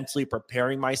mentally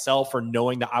preparing myself for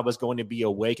knowing that I was going to be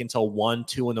awake until 1,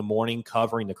 2 in the morning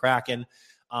covering the Kraken.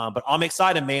 But I'm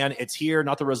excited, man. It's here.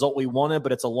 Not the result we wanted,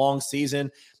 but it's a long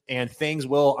season. And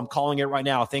I'm calling it right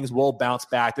now, things will bounce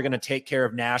back. They're going to take care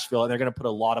of Nashville, and they're going to put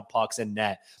a lot of pucks in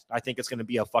net. I think it's going to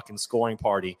be a fucking scoring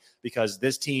party because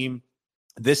this team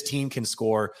can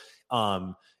score.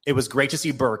 It was great to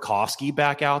see Burakovsky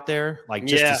back out there,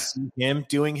 to see him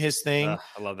doing his thing.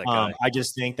 I love that guy. I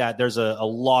just think that there's a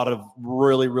lot of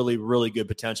really, really, really good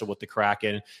potential with the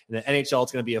Kraken. And the NHL,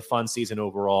 it's going to be a fun season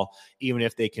overall, even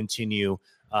if they continue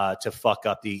to fuck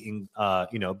up the,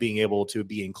 being able to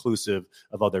be inclusive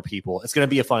of other people. It's going to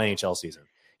be a fun NHL season.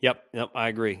 Yep, I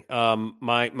agree.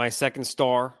 My second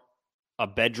star, a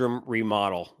bedroom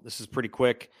remodel. This is pretty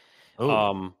quick.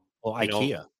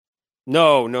 IKEA.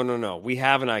 No. We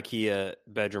have an IKEA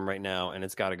bedroom right now, and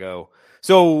it's got to go.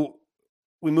 So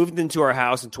we moved into our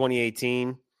house in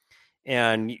 2018,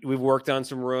 and we've worked on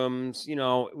some rooms.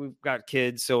 We've got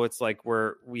kids, so it's like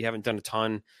we haven't done a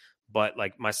ton. But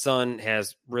like my son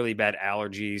has really bad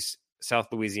allergies. South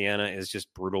Louisiana is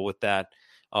just brutal with that.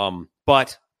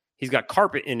 But he's got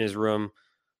carpet in his room,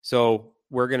 so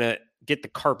we're gonna get the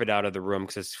carpet out of the room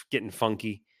because it's getting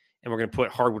funky, and we're gonna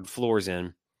put hardwood floors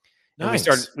in. Nice.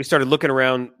 And we started looking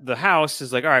around the house.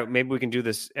 It's like, all right, maybe we can do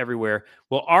this everywhere.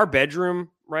 Well, our bedroom,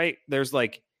 right? There's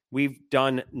we've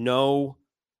done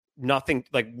nothing.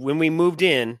 Like when we moved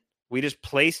in, we just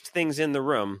placed things in the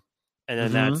room, and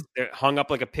then that's hung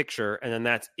up like a picture, and then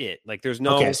that's it. Like there's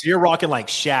no. Okay, so you're rocking like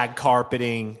shag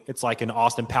carpeting. It's like an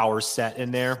Austin Powers set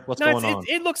in there. What's going on?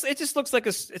 It just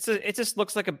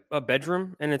looks like a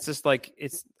bedroom, and it's just like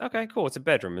it's okay, cool. It's a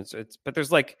bedroom. But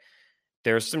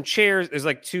there's some chairs. There's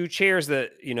like 2 chairs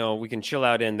that, we can chill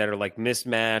out in that are like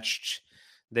mismatched.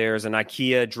 There's an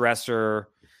IKEA dresser.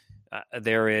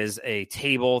 There is a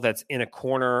table that's in a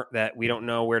corner that we don't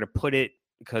know where to put it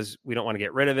because we don't want to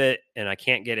get rid of it. And I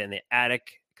can't get it in the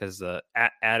attic because the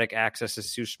attic access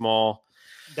is too small.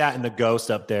 That and the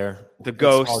ghost up there. The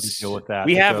ghosts. Hard to deal with that.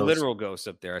 We have literal ghosts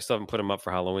up there. I still haven't put them up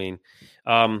for Halloween.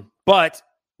 But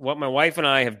what my wife and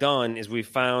I have done is we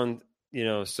found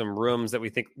some rooms that we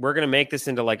think we're going to make this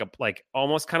into like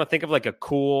almost kind of think of like a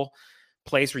cool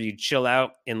place where you chill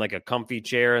out in like a comfy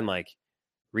chair and like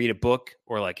read a book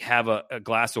or like have a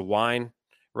glass of wine,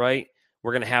 right?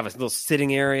 We're going to have a little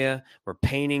sitting area. We're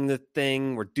painting the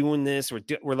thing. We're doing this.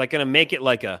 We're like going to make it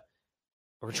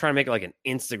we're trying to make it like an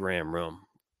Instagram room,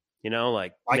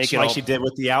 like she did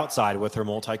with the outside with her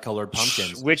multicolored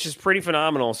pumpkins, which is pretty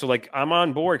phenomenal. So like I'm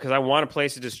on board because I want a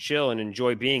place to just chill and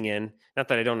enjoy being in. Not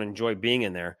that I don't enjoy being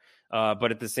in there,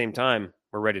 but at the same time,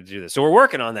 we're ready to do this. So we're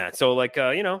working on that. So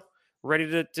we're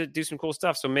ready to do some cool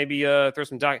stuff. So maybe throw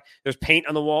some there's paint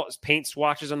on the wall, paint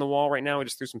swatches on the wall right now. We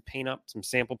just threw some paint up, some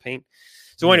sample paint.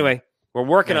 So anyway, we're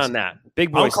working on that.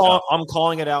 Big boy stuff. I'm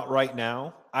calling it out right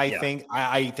now. I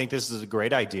think this is a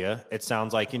great idea. It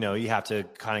sounds like, you have to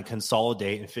kind of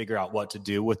consolidate and figure out what to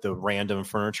do with the random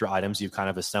furniture items you've kind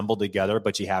of assembled together,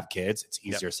 but you have kids. It's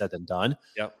easier said than done.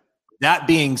 Yep. That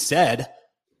being said,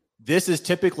 this is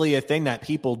typically a thing that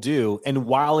people do. And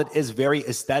while it is very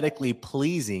aesthetically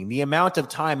pleasing, the amount of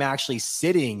time actually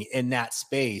sitting in that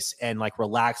space and like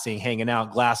relaxing, hanging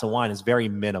out, glass of wine is very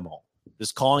minimal.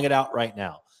 Just calling it out right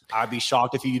now. I'd be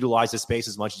shocked if you utilize the space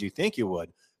as much as you think you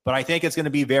would. But I think it's going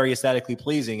to be very aesthetically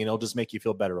pleasing, and it'll just make you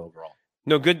feel better overall.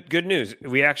 No, good news.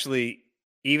 We actually,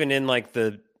 even in like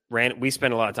we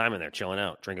spend a lot of time in there chilling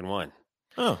out, drinking wine.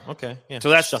 Oh, okay. Yeah. So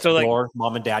that's Shut the door.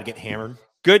 Mom and dad get hammered.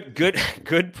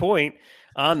 Good point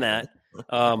on that.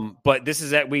 But this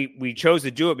is that we chose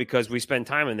to do it because we spend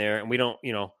time in there, and we don't,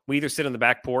 we either sit on the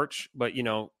back porch, but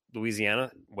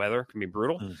Louisiana weather can be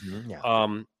brutal. Mm-hmm,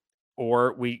 yeah.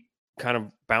 Or we kind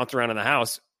of bounce around in the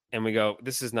house. and we go,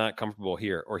 this is not comfortable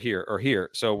here or here or here.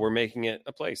 So we're making it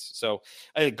a place. So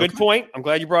good point. I'm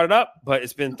glad you brought it up, but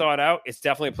it's been thought out. It's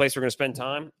definitely a place we're going to spend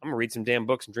time. I'm going to read some damn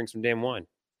books and drink some damn wine.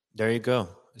 There you go.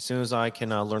 As soon as I can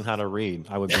learn how to read,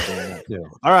 I would be doing that too.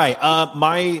 All right.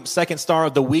 My second star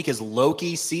of the week is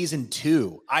Loki season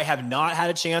 2. I have not had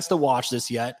a chance to watch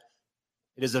this yet.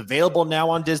 It is available now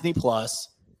on Disney Plus.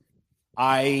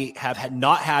 I have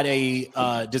not had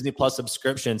a Disney Plus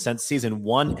subscription since season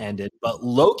 1 ended, but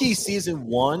Loki season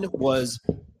 1 was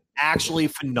actually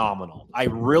phenomenal. I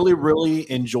really, really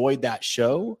enjoyed that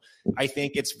show. I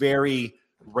think it's very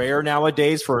rare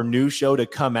nowadays for a new show to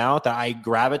come out that I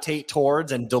gravitate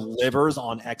towards and delivers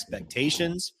on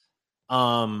expectations.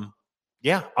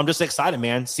 Yeah, I'm just excited,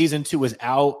 man. Season 2 is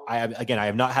out. I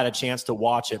have not had a chance to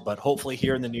watch it, but hopefully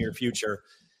here in the near future,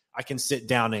 I can sit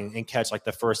down and catch like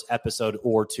the first episode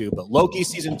or two. But Loki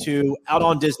season 2 out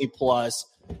on Disney Plus.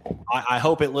 I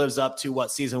hope it lives up to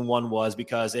what season 1 was,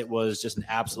 because it was just an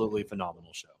absolutely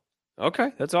phenomenal show.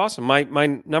 Okay, that's awesome.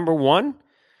 My number one,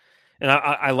 and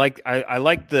I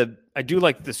do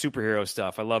like the superhero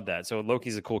stuff. I love that. So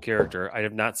Loki's a cool character. I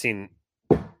have not seen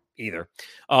either.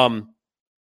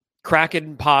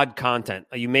 Kraken pod content.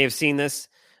 You may have seen this.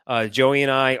 Joey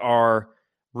and I are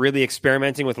really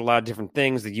experimenting with a lot of different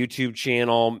things, the YouTube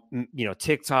channel,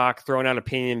 TikTok, throwing out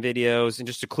opinion videos. And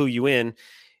just to clue you in,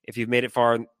 if you've made it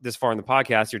this far in the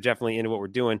podcast, you're definitely into what we're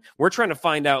doing. We're trying to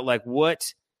find out like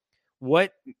what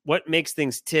makes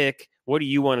things tick. What do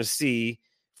you want to see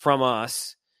from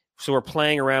us? So we're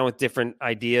playing around with different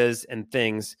ideas and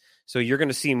things. So you're going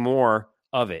to see more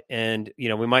of it. And,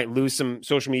 we might lose some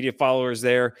social media followers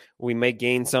there. We may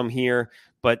gain some here.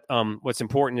 But what's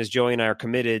important is Joey and I are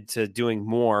committed to doing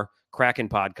more Kraken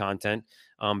pod content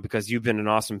because you've been an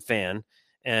awesome fan.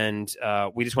 And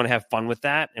we just want to have fun with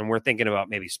that. And we're thinking about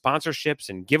maybe sponsorships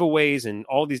and giveaways and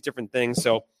all these different things.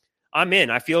 So I'm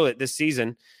in. I feel it this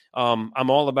season. I'm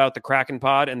all about the Kraken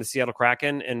pod and the Seattle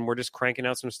Kraken, and we're just cranking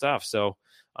out some stuff. So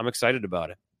I'm excited about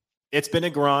it. It's been a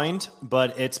grind,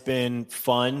 but it's been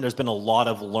fun. There's been a lot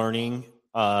of learning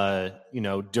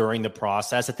during the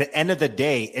process. At the end of the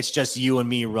day, it's just you and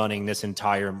me running this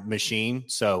entire machine.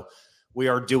 So we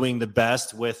are doing the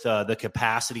best with the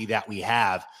capacity that we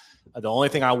have. The only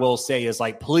thing I will say is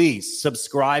please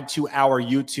subscribe to our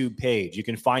YouTube page. You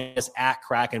can find us at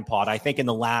Kraken Pod. I think in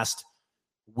the last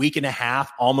week and a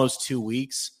half, almost 2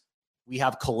 weeks, we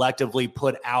have collectively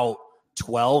put out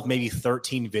 12, maybe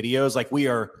 13 videos. We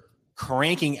are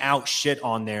cranking out shit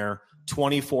on there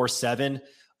 24/7.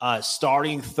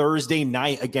 Starting Thursday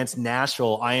night against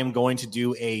Nashville, I am going to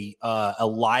do a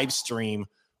live stream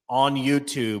on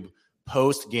YouTube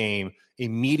post game,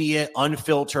 immediate,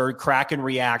 unfiltered Kraken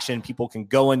reaction. People can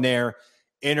go in there,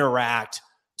 interact,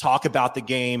 talk about the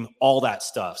game, all that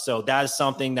stuff. So that is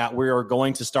something that we are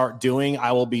going to start doing.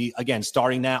 I will be, again,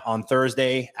 starting that on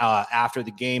Thursday after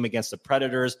the game against the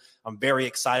Predators. I'm very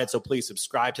excited. So please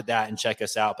subscribe to that and check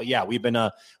us out. But yeah, we've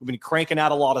been cranking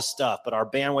out a lot of stuff, but our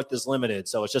bandwidth is limited.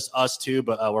 So it's just us two,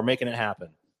 but we're making it happen.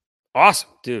 Awesome,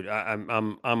 dude.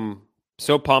 I'm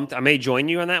so pumped. I may join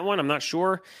you on that one. I'm not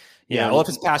sure. Well, if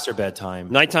it's past your bedtime.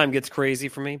 Nighttime gets crazy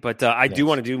for me, but I do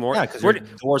want to do more. Yeah, because your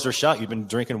doors are shut. You've been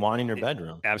drinking wine in your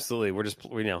bedroom. Absolutely. We're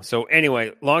just, So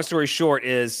anyway, long story short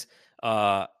is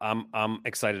I'm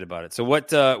excited about it. So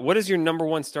what is your number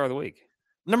one star of the week?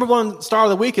 Number one star of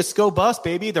the week is Go Bus,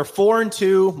 baby. They're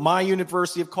 4-2. My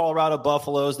University of Colorado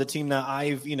Buffaloes, the team that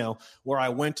I've, where I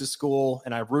went to school,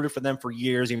 and I've rooted for them for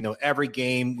years, even though every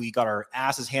game we got our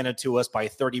asses handed to us by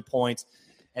 30 points.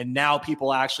 And now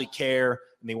people actually care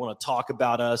and they want to talk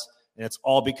about us. And it's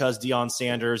all because Deion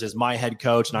Sanders is my head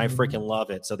coach, and I freaking love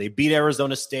it. So they beat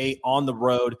Arizona State on the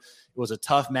road. It was a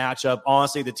tough matchup.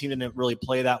 Honestly, the team didn't really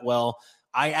play that well.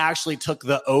 I actually took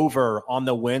the over on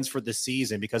the wins for the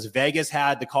season because Vegas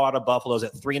had the Colorado Buffaloes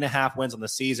at 3.5 wins on the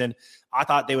season. I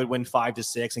thought they would win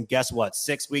 5-6. And guess what?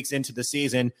 6 weeks into the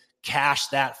season, cash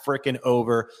that freaking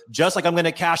over. Just like I'm going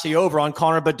to cash the over on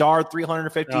Connor Bedard,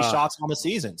 350 shots on the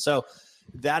season. So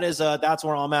that's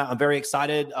where I'm at. I'm very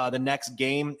excited. The next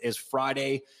game is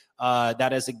Friday.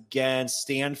 That is against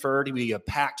Stanford. We have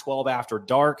Pac-12 after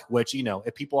dark, which,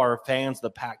 if people are fans of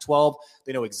the Pac-12,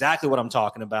 they know exactly what I'm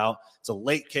talking about. It's a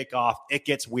late kickoff. It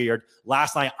gets weird.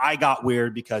 Last night I got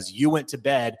weird because you went to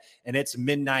bed and it's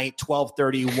midnight,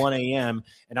 12:30, 1 a.m.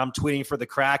 and I'm tweeting for the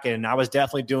Kraken. And I was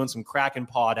definitely doing some Kraken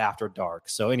pod after dark.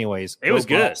 So anyways, it was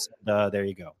good. There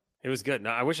you go. It was good.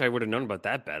 No, I wish I would have known about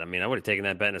that bet. I mean, I would have taken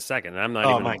that bet in a second. And I'm not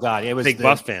even my God. It was big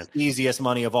Buff fan. Easiest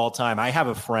money of all time. I have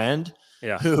a friend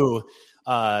who,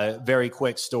 very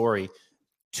quick story,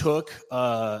 took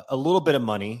a little bit of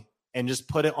money, and just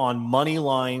put it on money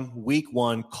line week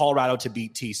 1, Colorado to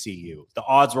beat TCU. The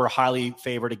odds were highly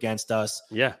favored against us.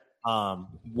 Yeah.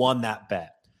 Won that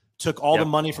bet. Took all the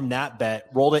money from that bet,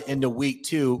 rolled it into week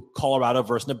 2, Colorado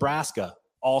versus Nebraska,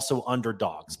 also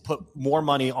underdogs. Put more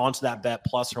money onto that bet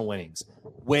plus her winnings.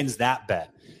 Wins that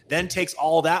bet. Then takes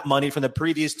all that money from the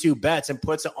previous 2 bets and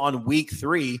puts it on week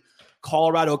 3,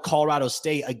 Colorado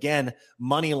State, again,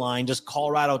 money line, just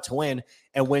Colorado to win,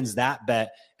 and wins that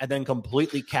bet, and then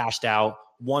completely cashed out,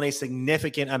 won a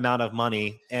significant amount of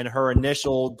money, and her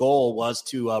initial goal was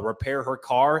to repair her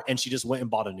car, and she just went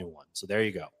and bought a new one. So there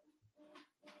you go.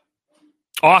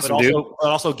 Awesome, dude. But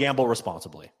also gamble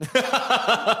responsibly.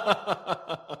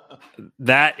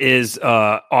 That is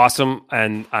awesome,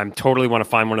 and I'm totally want to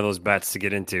find one of those bets to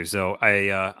get into. So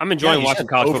I'm enjoying watching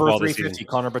college football this season.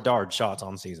 Connor Bedard shots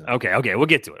on season. Okay, we'll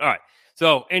get to it. All right.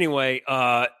 So anyway,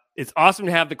 it's awesome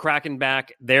to have the Kraken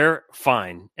back. They're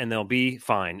fine, and they'll be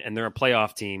fine, and they're a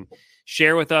playoff team.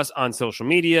 Share with us on social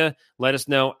media. Let us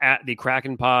know at the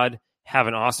Kraken Pod. Have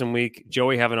an awesome week.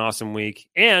 Joey, have an awesome week.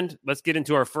 And let's get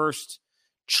into our first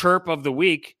chirp of the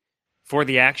week for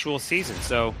the actual season.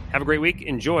 So have a great week.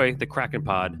 Enjoy the Kraken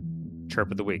Pod chirp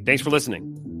of the week. Thanks for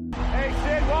listening. Hey,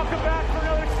 Sid, welcome back for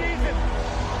another season.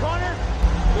 Connor?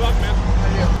 Good luck, man. How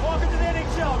you? Welcome to the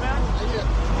NHL, man. How you?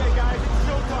 Okay, guys, it's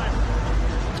showtime.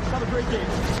 Have a great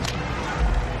game.